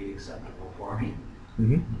 That may be acceptable for me.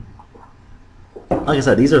 Mm-hmm. Like I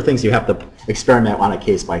said, these are things you have to experiment on a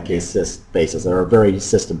case-by-case basis. They're very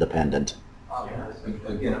system-dependent.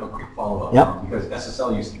 Again, a quick follow-up. Yep. Because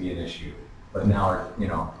SSL used to be an issue, but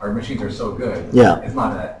now our machines are so good. Yeah. It's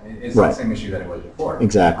not that. It's Right. the same issue that it was before.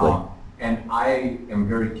 Exactly. And I am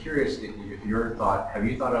very curious if your thought. Have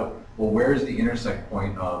you thought of, well, where is the intersect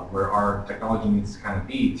point of where our technology needs to kind of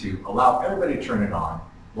be to allow everybody to turn it on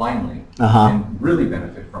blindly and really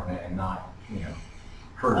benefit from it and not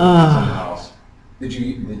hurt someone else? Did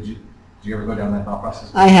you ever go down that thought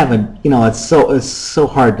process? I haven't. It's so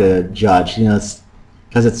hard to judge. It's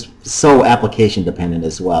because it's so application dependent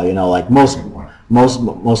as well. Like most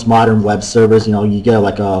modern web servers, you get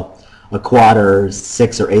like a quad or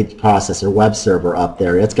 6 or 8 processor web server up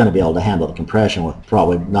there. It's going to be able to handle the compression with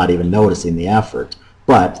probably not even noticing the effort.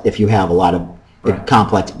 But if you have a lot of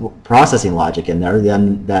complex processing logic in there,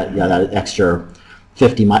 then that extra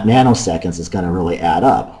 50 nanoseconds is going to really add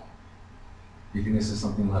up. Do you think this is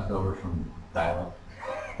something left over from dial-up?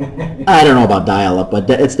 I don't know about dial-up, but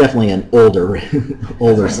it's definitely an older,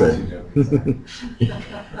 older set.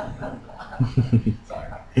 Sorry.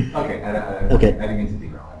 Okay. Okay. I didn't mean to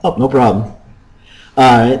derail. Oh, no problem.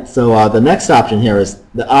 All right, so the next option here is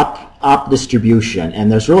the op distribution, and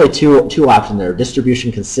there's really two options there: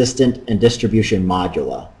 distribution consistent and distribution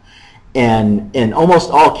modular. And in almost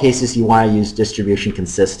all cases, you want to use distribution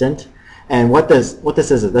consistent. And what this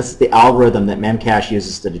is this is the algorithm that Memcache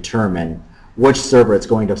uses to determine which server it's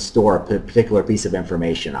going to store a particular piece of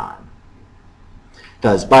information on.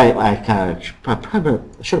 Because I kind of probably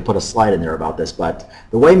should have put a slide in there about this, but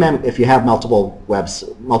the way if you have multiple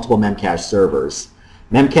Memcache servers,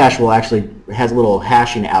 Memcache will actually has a little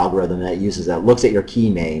hashing algorithm that it uses that looks at your key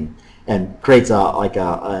name and creates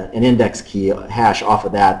an index key hash off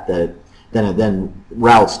of that then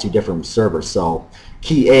routes to different servers. So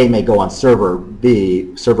key A may go on server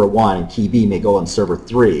B, server 1, and key B may go on server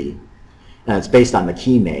 3, and it's based on the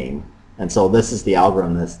key name. And so this is the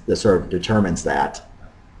algorithm that sort of determines that.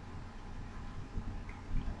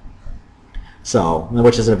 So,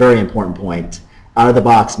 which is a very important point. Out of the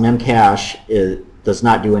box, Memcache does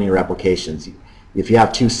not do any replications. If you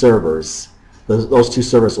have two servers, those two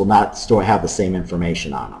servers will not have the same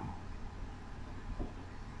information on them.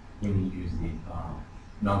 When you use the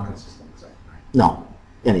non-consistent set, right? No,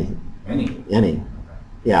 any. Okay.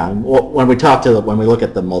 Yeah, when we look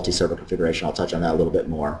at the multi-server configuration, I'll touch on that a little bit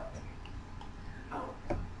more.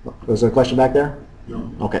 Was there a question back there?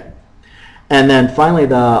 No. Okay. And then finally,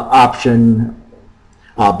 the option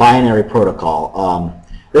binary protocol.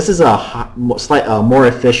 This is a more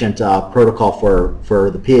efficient protocol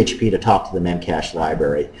for the PHP to talk to the Memcache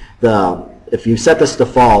library. If you set this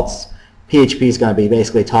defaults, PHP is going to be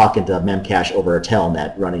basically talking to Memcache over a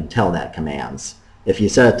telnet, running telnet commands. If you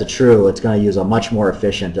set it to true, it's going to use a much more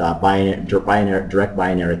efficient direct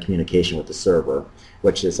binary communication with the server,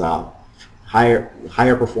 which is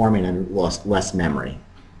higher performing and less memory.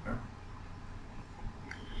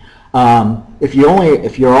 If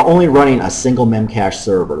you're only running a single Memcache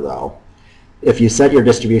server, though, if you set your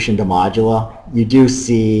distribution to modular, you do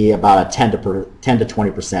see about a 10 to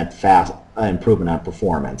 20% fast improvement on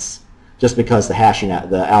performance, just because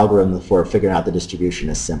the algorithm for figuring out the distribution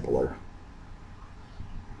is simpler.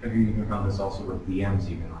 Have you even found this also with VMs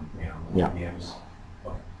even on Yeah. VMs?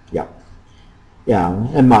 Okay. Yeah. Yeah,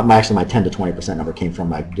 and actually my 10 to 20% number came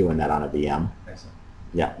from doing that on a VM. Excellent.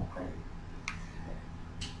 Yeah.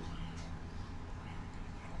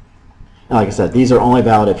 And like I said, these are only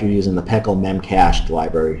valid if you're using the Peckle Memcache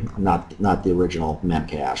library, not the original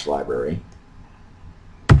Memcache library.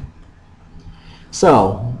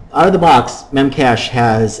 So, out of the box, Memcache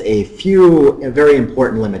has a few very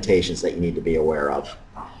important limitations that you need to be aware of.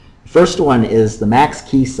 First one is the max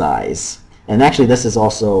key size, and actually this is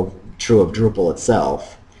also true of Drupal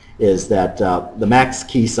itself, is that the max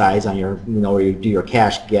key size on your, where you do your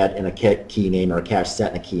cache get in a key name or a cache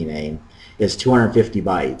set in a key name is 250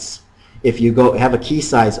 bytes. If you have a key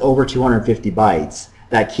size over 250 bytes,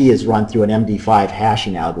 that key is run through an MD5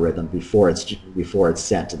 hashing algorithm before it's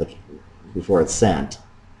sent.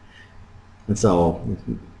 And so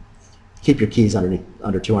keep your keys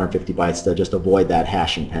under 250 bytes to just avoid that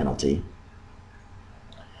hashing penalty.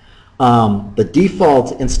 The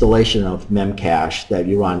default installation of Memcache that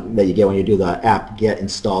you get when you do the apt-get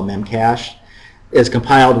install Memcache is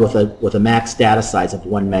compiled with a max data size of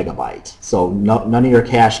 1 megabyte. So none of your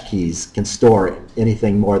cache keys can store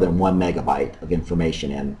anything more than 1 megabyte of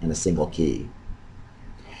information in a single key.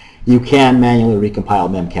 You can manually recompile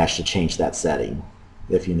Memcache to change that setting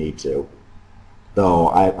if you need to, though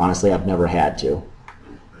honestly I've never had to.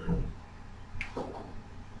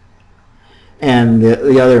 And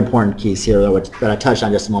the other important keys here that I touched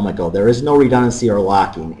on just a moment ago, there is no redundancy or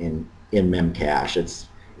locking in Memcache.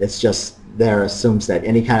 It's just there assumes that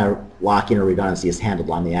any kind of locking or redundancy is handled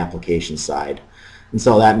on the application side. And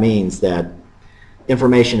so that means that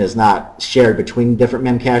information is not shared between different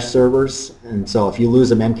Memcache servers. And so if you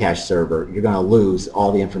lose a Memcache server, you're going to lose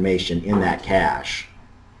all the information in that cache.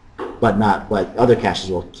 But other caches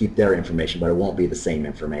will keep their information, but it won't be the same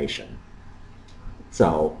information.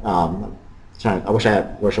 So I wish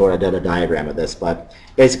I would have done a diagram of this, but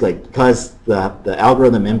basically, because the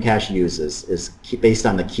algorithm Memcache uses is based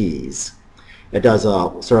on the keys, it does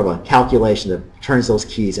a sort of a calculation that turns those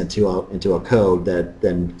keys into a code that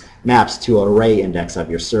then maps to an array index of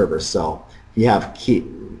your server. So if you have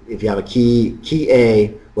a key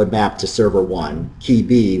A would map to server 1, key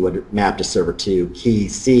B would map to server 2, key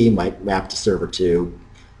C might map to server 2,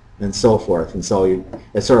 and so forth. And so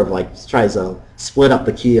it sort of tries to split up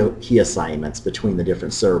the key assignments between the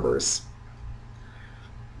different servers.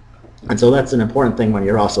 And so that's an important thing when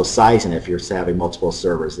you're also sizing, if you're having multiple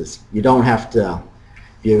servers, is you don't have to,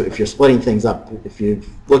 if you're splitting things up, if you've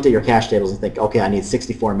looked at your cache tables and think, okay, I need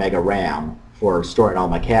 64 mega RAM for storing all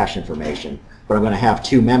my cache information, but I'm going to have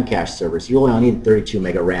 2 Memcache servers, you only need 32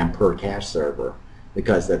 mega RAM per cache server,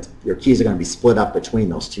 because your keys are going to be split up between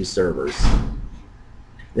those 2 servers.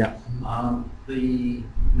 Yeah. The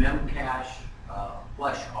Memcache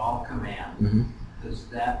flush all command, does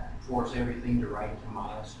that force everything to write to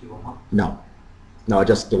MySQL? No. No, it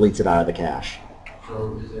just deletes it out of the cache.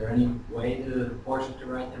 So is there any way to force it to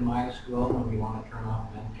write to MySQL when we want to turn off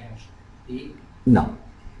Memcache D? No.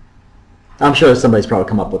 I'm sure somebody's probably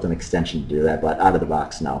come up with an extension to do that, but out of the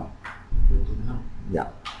box, no. Good to know. Yeah.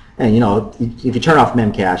 And if you turn off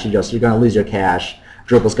Memcache, you're going to lose your cache.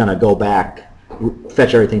 Drupal's going to go back,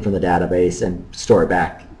 fetch everything from the database, and store it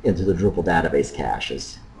back into the Drupal database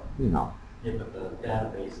caches. Yeah, but the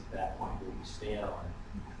database at that point will be stale.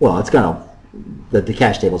 Well, it's going to, the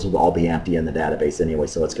cache tables will all be empty in the database anyway,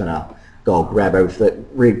 so it's going to go grab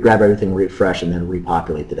everything, refresh, and then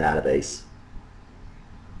repopulate the database.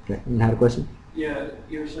 Okay, you had a question? Yeah,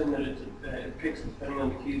 you were saying that it picks depending on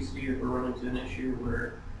the keys. Do you ever run into an issue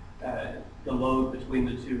where the load between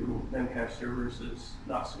the 2 Memcache servers is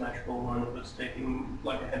not symmetrical? One of it's taking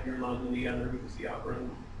like a heavier load than the other because the algorithm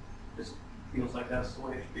just feels like that's the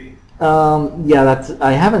way it should be? Yeah,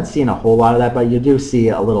 I haven't seen a whole lot of that, but you do see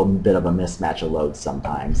a little bit of a mismatch of loads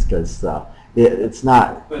sometimes, because it's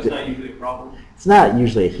not. But it's not usually a problem. It's not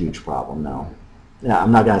usually a huge problem, no. Yeah,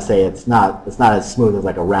 I'm not gonna say it's not as smooth as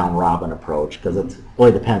like a round robin approach, because it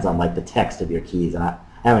really depends on like the text of your keys, and I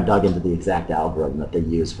haven't dug into the exact algorithm that they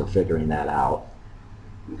use for figuring that out.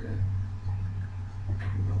 Okay.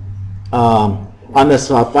 On this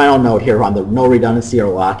final note here on the no redundancy or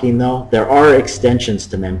locking, though, there are extensions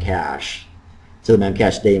to Memcache, to the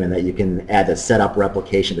Memcache daemon, that you can add to set up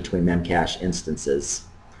replication between Memcache instances.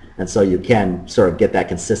 And so you can sort of get that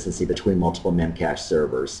consistency between multiple Memcache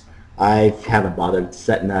servers. I haven't bothered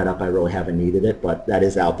setting that up. I really haven't needed it, but that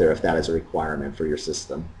is out there if that is a requirement for your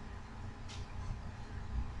system.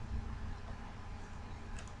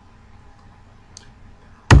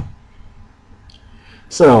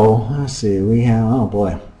 So let's see, we have, oh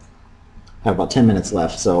boy, have about 10 minutes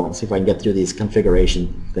left, so let's see if I can get through these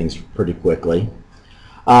configuration things pretty quickly.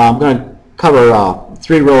 I'm going to cover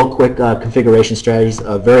 3 real quick configuration strategies.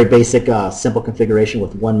 A very basic, simple configuration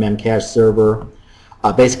with 1 Memcache server.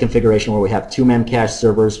 A basic configuration where we have 2 Memcache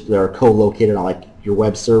servers that are co-located on like your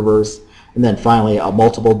web servers. And then finally, a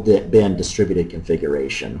multiple bin distributed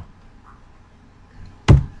configuration.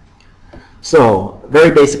 So,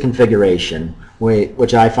 very basic configuration,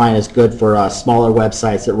 which I find is good for smaller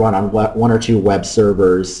websites that run on 1 or 2 web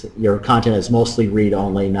servers. Your content is mostly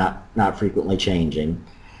read-only, not frequently changing.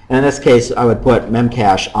 And in this case, I would put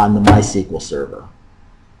Memcache on the MySQL server.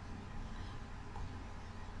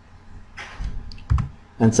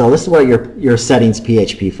 And so this is what your settings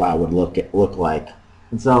PHP file would look like.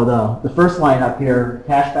 And so the first line up here,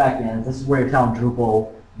 cache backends, this is where you're telling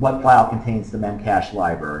Drupal what file contains the Memcache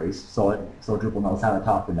libraries, so Drupal knows how to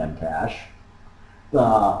talk to Memcache.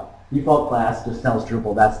 The default class just tells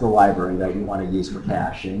Drupal that's the library that you want to use for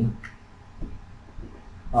caching.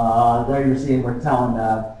 There you're seeing we're telling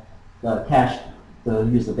the cache to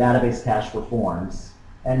use the database cache for forms.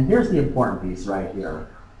 And here's the important piece right here.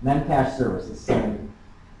 Memcache services saying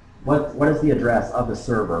what is the address of the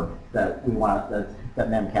server that we want that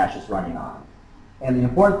Memcache is running on. And the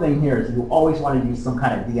important thing here is you always want to use some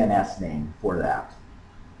kind of DNS name for that.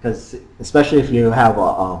 Because especially if you have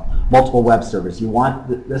multiple web servers, you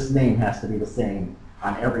want this name has to be the same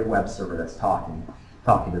on every web server that's talking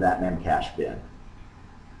to that Memcache bin.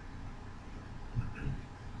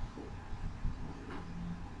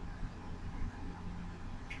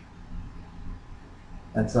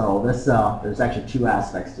 And so this, there's actually 2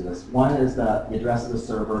 aspects to this. One is the address of the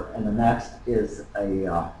server, and the next is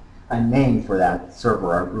a name for that server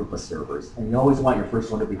or a group of servers. And you always want your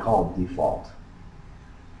first one to be called default.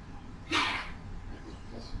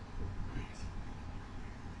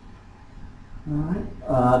 All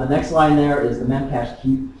right. The next line there is the Memcache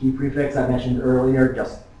key prefix I mentioned earlier.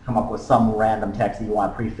 Just come up with some random text that you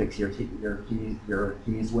want to prefix your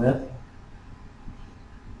keys with.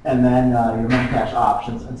 And then your Memcache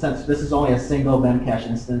options. And since this is only a single Memcache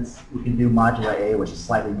instance, we can do modular A, which is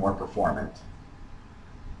slightly more performant.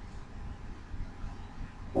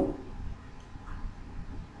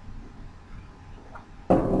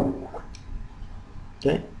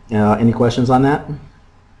 Okay. Any questions on that?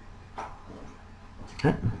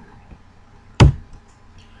 Okay.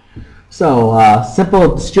 So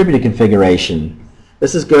simple distributed configuration.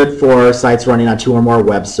 This is good for sites running on 2 or more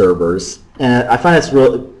web servers. And I find it's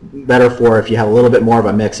really better for if you have a little bit more of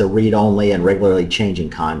a mix of read-only and regularly changing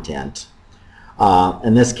content.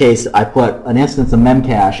 In this case, I put an instance of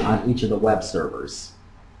Memcache on each of the web servers.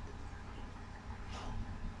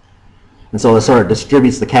 And so it sort of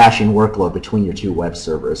distributes the caching workload between your 2 web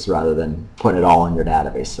servers rather than putting it all on your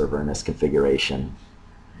database server in this configuration.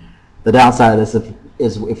 The downside of this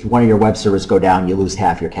is if one of your web servers go down, you lose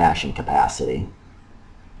half your caching capacity.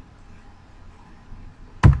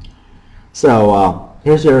 So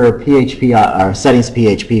here's your PHP, our settings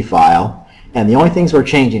PHP file, and the only things we're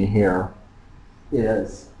changing here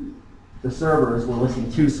is the servers. We're listing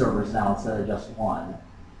 2 servers now instead of just 1,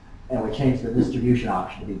 and we changed the distribution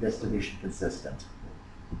option to be distribution consistent.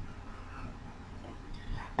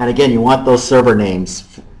 And again, you want those server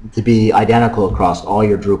names to be identical across all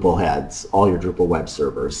your Drupal heads, all your Drupal web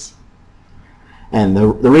servers. And the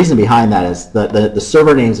reason behind that is that the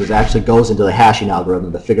server names actually goes into the hashing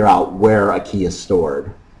algorithm to figure out where a key is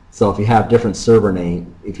stored. So if you have different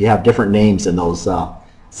if you have different names in those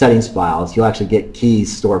settings files, you'll actually get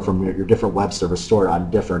keys stored from your different web servers stored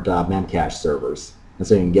on different Memcache servers. And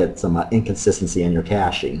so you can get some inconsistency in your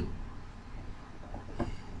caching.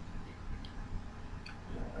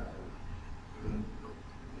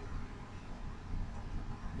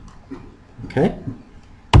 Okay.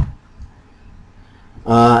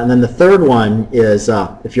 And then the third one is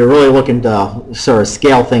if you're really looking to sort of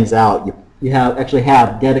scale things out, you actually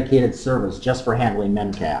have dedicated servers just for handling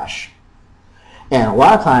Memcache. And a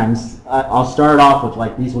lot of times, I'll start off with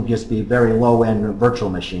like these will just be very low-end virtual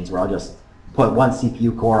machines where I'll just put 1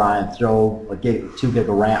 CPU core on and throw a gig or 2 gig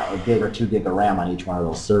of RAM on each one of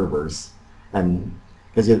those servers. And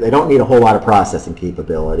because they don't need a whole lot of processing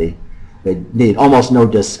capability. They need almost no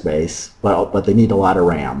disk space, but they need a lot of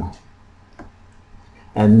RAM.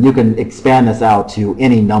 And you can expand this out to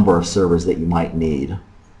any number of servers that you might need.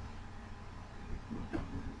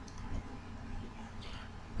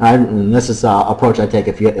 And this is an approach I take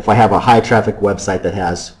if I have a high traffic website that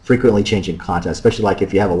has frequently changing content, especially like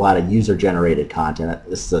if you have a lot of user generated content.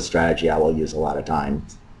 This is a strategy I will use a lot of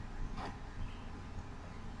times.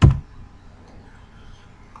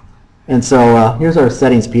 And so here's our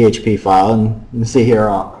settings PHP file, and you can see here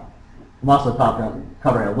I'm also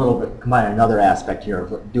covering a little bit, combining another aspect here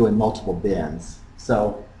of doing multiple bins.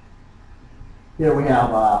 So here we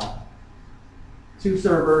have 2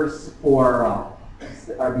 servers for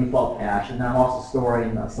our default cache, and then I'm also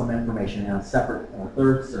storing some information in a separate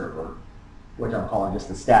 3rd server, which I'm calling just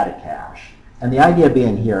the static cache. And the idea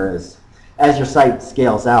being here is, as your site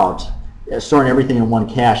scales out, storing everything in one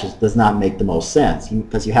cache does not make the most sense,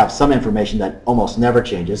 because you have some information that almost never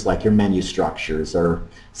changes, like your menu structures or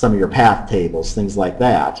some of your path tables, things like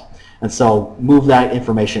that. And so move that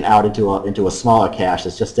information out into a smaller cache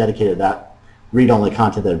that's just dedicated to that read-only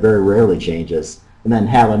content that very rarely changes, and then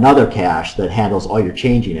have another cache that handles all your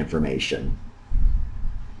changing information.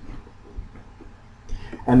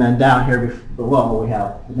 And then down here below we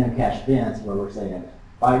have the Memcache bins, where we're saying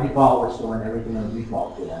by default we're storing everything in the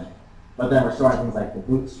default bin. But then we're storing things like the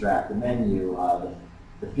bootstrap, the menu,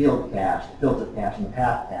 the field cache, the filter cache, and the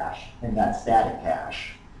path cache in that static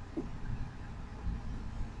cache.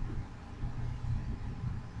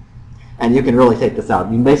 And you can really take this out.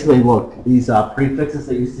 You can basically look, these prefixes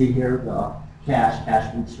that you see here, the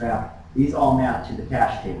cache, bootstrap, these all map to the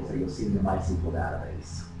cache tables that you'll see in your MySQL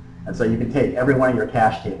database. And so you can take every one of your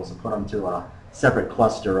cache tables and put them to a separate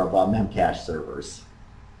cluster of Memcache servers.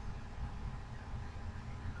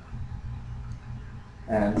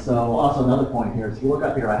 And so also another point here is, if you look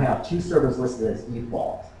up here, I have 2 servers listed as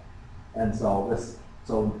default. And so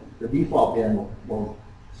the default bin will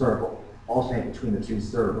sort of alternate between the 2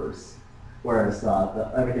 servers, whereas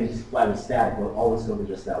everything's flat and static will always go to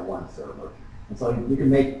just that one server. And so you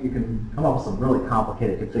can come up with some really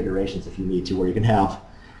complicated configurations if you need to, where you can have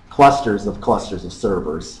clusters of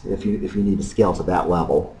servers if you need to scale to that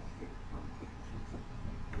level.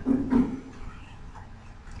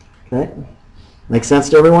 Okay. Make sense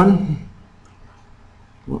to everyone?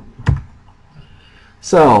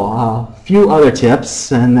 So, a few other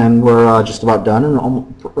tips, and then we're just about done,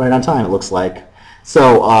 and right on time it looks like.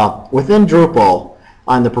 So, within Drupal,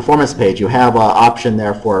 on the performance page, you have an option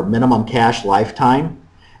there for minimum cache lifetime.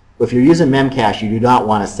 If you're using Memcache, you do not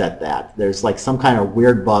want to set that. There's like some kind of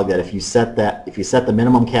weird bug that if you set the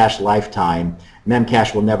minimum cache lifetime,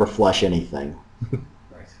 Memcache will never flush anything.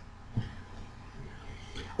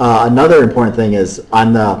 Another important thing is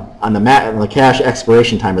on the cache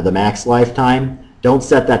expiration time or the max lifetime, don't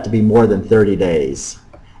set that to be more than 30 days.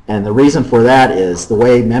 And the reason for that is the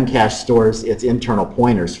way Memcache stores its internal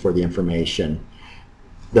pointers for the information.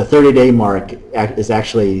 the 30-day mark is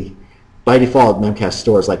actually, by default, Memcache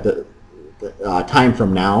stores like the time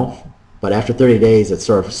from now, but after 30 days, it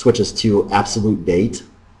sort of switches to absolute date.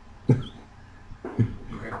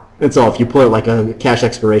 And so if you put like a cache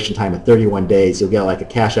expiration time of 31 days, you'll get like a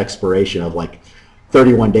cache expiration of like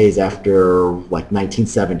 31 days after like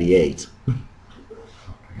 1978.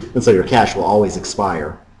 And so your cache will always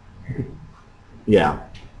expire. Yeah.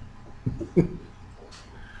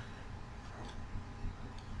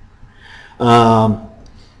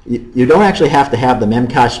 You don't actually have to have the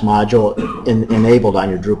Memcache module enabled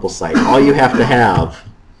on your Drupal site. All you have to have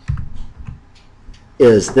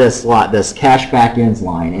is this cache backends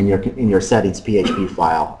line in your settings PHP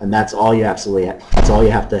file, and that's all you have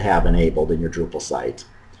to have enabled in your Drupal site.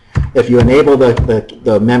 If you enable the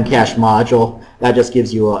Memcache module, that just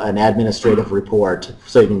gives you an administrative report,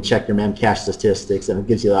 so you can check your Memcache statistics, and it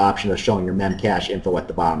gives you the option of showing your Memcache info at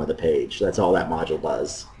the bottom of the page. That's all that module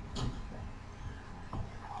does.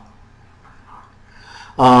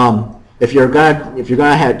 If you're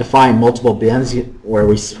gonna define multiple bins, where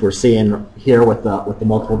we're seeing here with the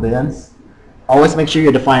multiple bins, always make sure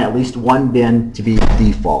you define at least one bin to be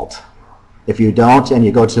default. If you don't, and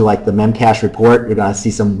you go to like the Memcache report, you're gonna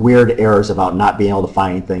see some weird errors about not being able to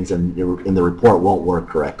find things, and the report won't work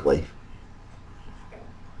correctly.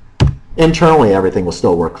 Internally, everything will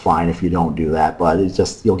still work fine if you don't do that, but it's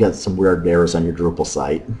just you'll get some weird errors on your Drupal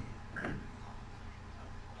site.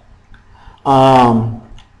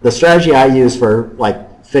 The strategy I use for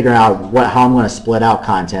like figuring out how I'm going to split out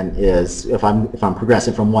content is if I'm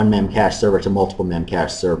progressing from one Memcache server to multiple Memcache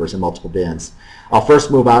servers and multiple bins. I'll first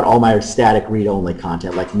move out all my static read-only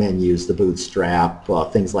content like menus, the bootstrap,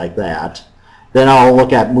 things like that. Then I'll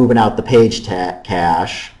look at moving out the page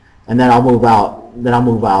cache, and then I'll move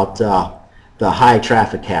out the high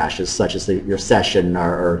traffic caches such as your session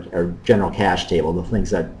or general cache table, the things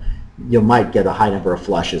that you might get a high number of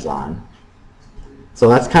flushes on. So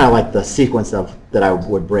that's kind of like the sequence that I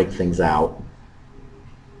would break things out.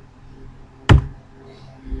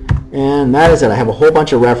 And that is it. I have a whole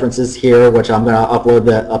bunch of references here, which I'm going to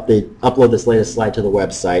upload this latest slide to the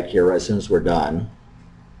website here as soon as we're done.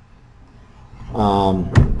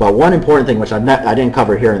 But one important thing, which I didn't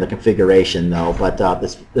cover here in the configuration though, but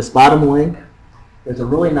this bottom link, there's a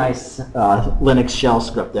really nice Linux shell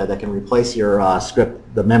script there that can replace your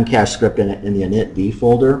the Memcache script in the initd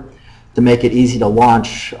folder, to make it easy to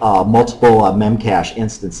launch multiple Memcache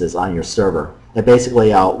instances on your server. It basically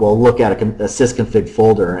will look at a sysconfig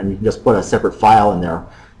folder, and you can just put a separate file in there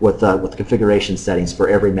with configuration settings for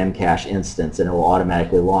every Memcache instance, and it will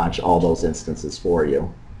automatically launch all those instances for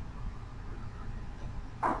you.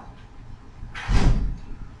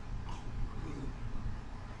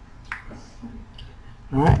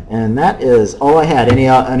 All right, and that is all I had.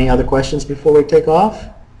 Any other questions before we take off?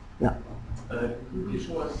 Yeah. Could you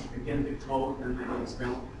show us again the code and then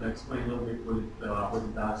explain a little bit what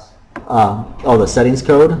it does? Oh, the settings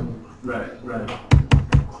code? Right.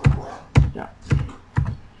 Yeah.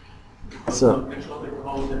 So. Can you show the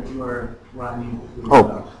code that you are running?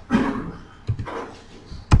 Oh.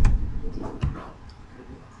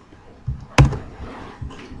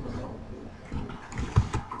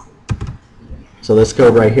 So this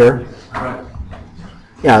code right here? Right.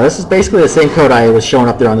 Yeah, this is basically the same code I was showing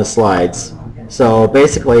up there on the slides. So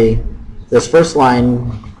basically, this first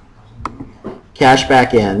line, cache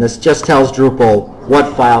back in, this just tells Drupal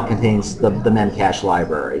what file contains the Memcache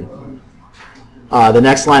library. The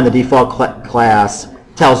next line, the default class,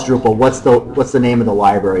 tells Drupal what's the name of the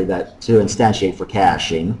library to instantiate for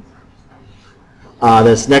caching.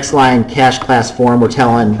 This next line, cache class form, we're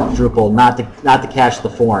telling Drupal not to cache the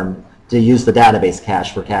form, to use the database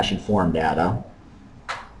cache for caching form data.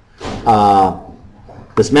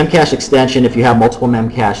 This Memcache extension, if you have multiple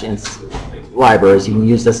Memcache libraries, you can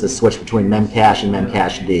use this to switch between Memcache and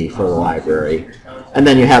Memcached for the library. And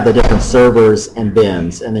then you have the different servers and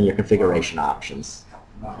bins, and then your configuration options.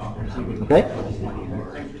 Okay?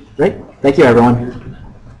 Great. Thank you, everyone.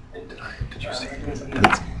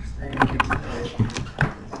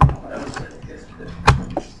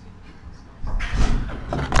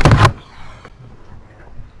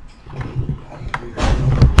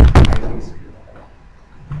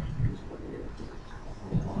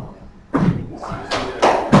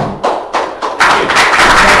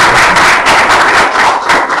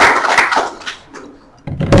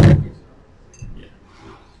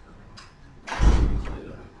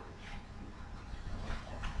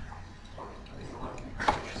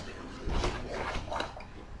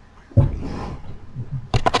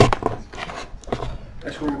 I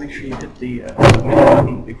just want to make sure you hit the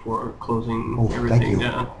button before closing everything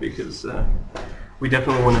down, because we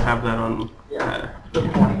definitely want to have that on.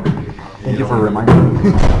 Thank you for reminding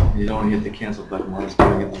me. You don't hit the cancel button while it's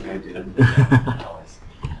doing it like I did.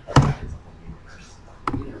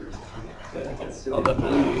 I'll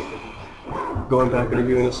definitely going back and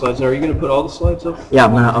reviewing the slides. Now, are you going to put all the slides up? Yeah,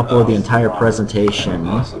 I'm going to upload the entire presentation.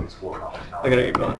 I gotta get going.